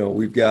then,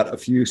 we've got a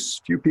few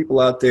people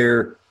out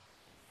there,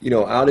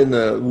 out in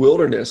the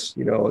wilderness,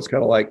 it's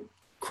kind of like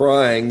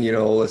crying,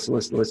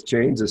 let's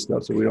change this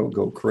stuff so we don't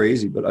go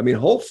crazy. But I mean,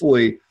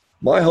 hopefully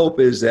my hope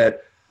is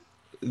that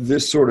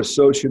this sort of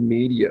social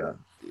media,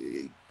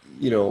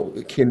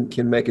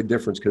 can make a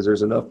difference, because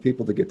there's enough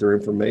people to get their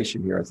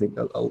information here. I think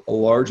a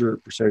larger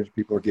percentage of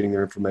people are getting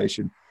their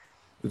information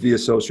via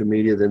social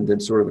media than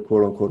sort of the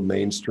quote unquote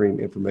mainstream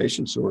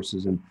information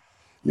sources. And,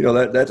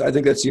 I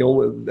think that's the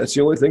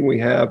only thing we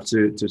have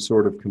to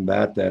sort of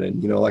combat that.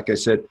 And, like I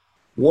said,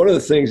 one of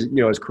the things,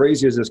 as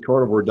crazy as this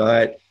carnivore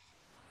diet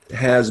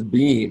has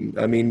been,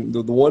 I mean,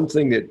 the one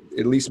thing that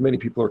at least many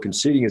people are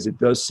conceding is it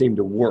does seem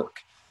to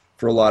work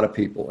for a lot of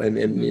people, and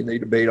they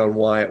debate on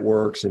why it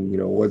works, and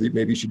whether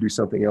maybe you should do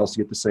something else to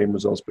get the same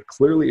results. But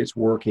clearly, it's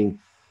working,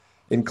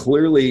 and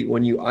clearly,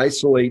 when you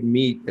isolate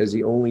meat as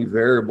the only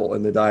variable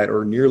in the diet,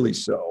 or nearly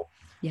so,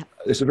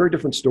 it's a very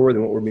different story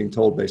than what we're being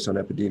told based on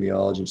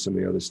epidemiology and some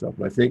of the other stuff.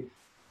 And I think,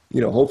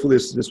 hopefully,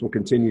 this will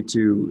continue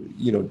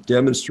to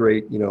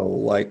demonstrate,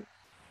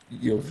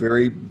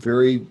 very,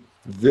 very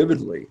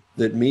vividly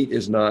that meat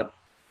is not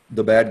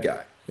the bad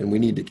guy, and we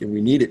need it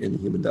in the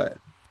human diet.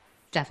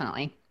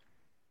 Definitely.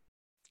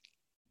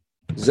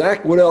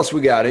 Zach, what else we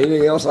got?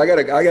 Anything else? I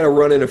gotta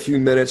run in a few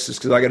minutes just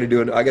because I gotta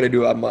do it.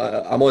 I'm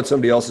on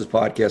somebody else's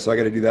podcast, so I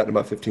gotta do that in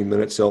about 15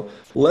 minutes. So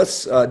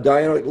let's,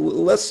 Diana,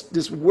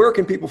 where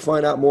can people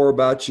find out more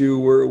about you?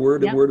 Where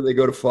do they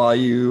go to follow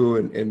you,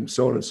 and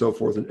so on and so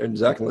forth? And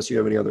Zach, unless you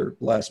have any other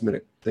last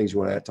minute things you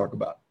want to talk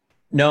about.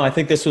 No, I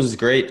think this was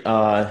great.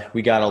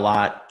 We got a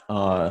lot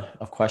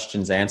of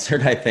questions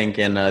answered, I think,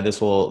 and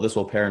this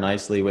will pair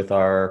nicely with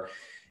our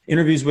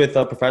interviews with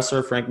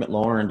Professor Frank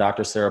McLaurin and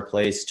Dr. Sarah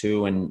Place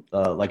too. And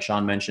like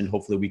Sean mentioned,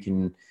 hopefully we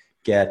can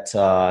get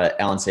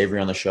Alan Savory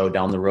on the show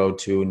down the road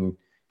too, and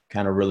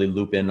kind of really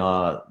loop in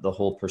the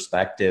whole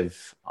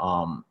perspective.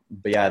 But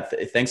yeah,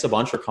 thanks a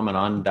bunch for coming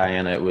on,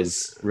 Diana. It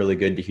was really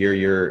good to hear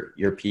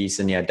your piece,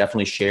 and yeah,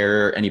 definitely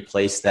share any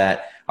place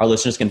that our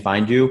listeners can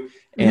find you.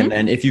 And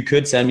then if you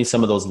could send me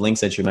some of those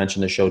links that you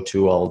mentioned in the show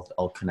too,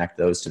 I'll connect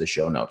those to the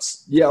show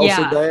notes. Yeah.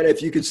 Also, Diana,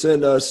 if you could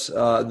send us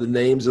the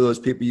names of those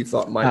people you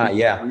thought might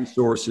be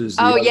resources.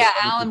 Oh yeah.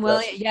 Alan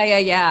Williams. Yeah.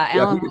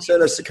 Yeah. If you could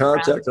send us the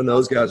contact on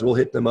those guys, we'll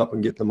hit them up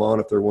and get them on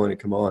if they're willing to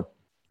come on.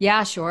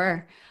 Yeah,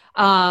 sure.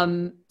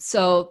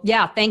 So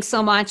yeah, thanks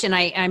so much. And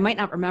I might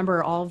not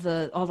remember all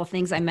the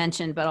things I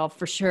mentioned, but I'll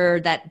for sure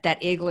that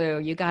igloo,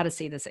 you got to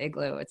see this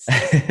igloo. It's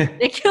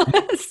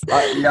ridiculous.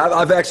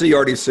 I've actually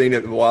already seen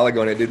it a while ago,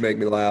 and it did make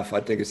me laugh.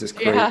 I think it's just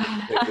crazy.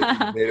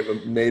 Yeah.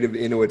 Native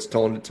Inuits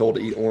told to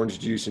eat orange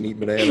juice and eat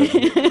bananas.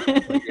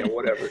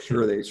 Whatever.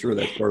 Sure, that's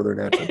part of their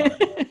natural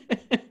diet.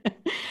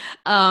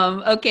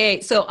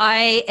 Okay. So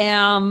I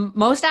am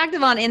most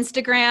active on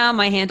Instagram.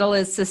 My handle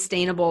is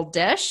Sustainable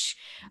Dish.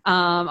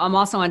 I'm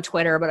also on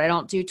Twitter, but I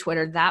don't do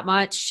Twitter that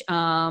much.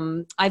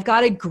 I've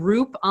got a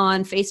group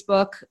on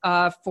Facebook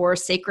for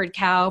Sacred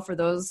Cow for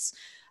those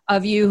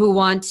of you who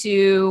want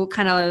to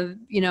kind of,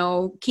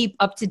 keep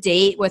up to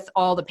date with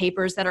all the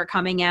papers that are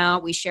coming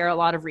out. We share a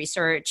lot of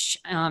research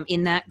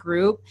in that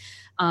group.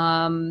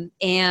 And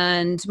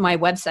my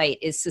website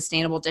is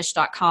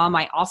sustainabledish.com.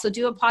 I also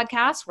do a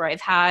podcast where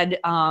I've had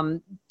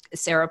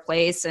Sarah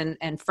Place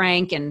and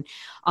Frank and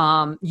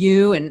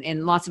you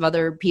and lots of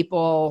other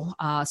people,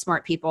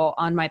 smart people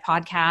on my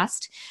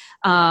podcast.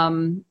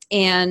 And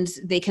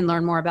they can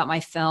learn more about my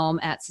film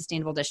at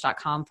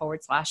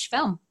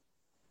sustainabledish.com/film.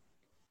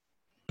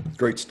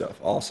 Great stuff.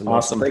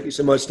 Awesome. Thank you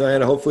so much,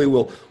 Diana. Hopefully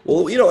we'll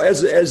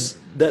as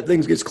that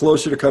thing gets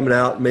closer to coming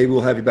out, maybe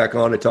we'll have you back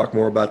on to talk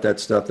more about that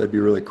stuff. That'd be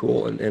really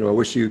cool. And I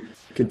wish you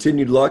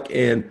continued luck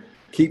and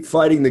keep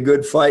fighting the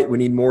good fight. We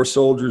need more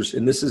soldiers.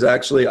 And this is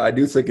actually, I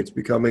do think it's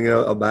becoming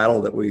a battle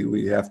that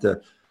we have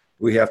to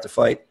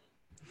fight.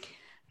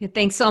 Yeah,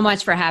 thanks so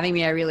much for having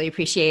me. I really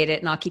appreciate it.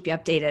 And I'll keep you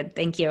updated.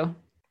 Thank you.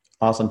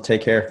 Awesome.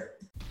 Take care.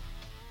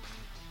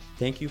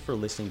 Thank you for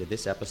listening to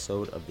this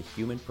episode of the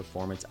Human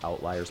Performance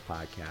Outliers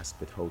podcast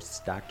with hosts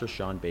Dr.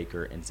 Sean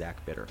Baker and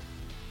Zach Bitter.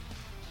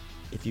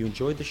 If you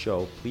enjoyed the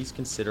show, please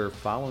consider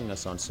following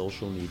us on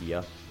social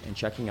media and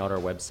checking out our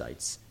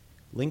websites.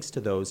 Links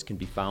to those can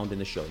be found in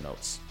the show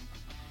notes.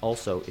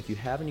 Also, if you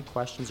have any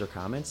questions or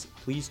comments,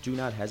 please do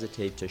not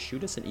hesitate to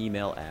shoot us an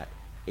email at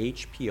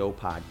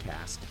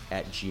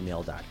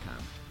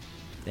hpopodcast@gmail.com.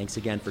 Thanks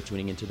again for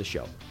tuning into the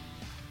show.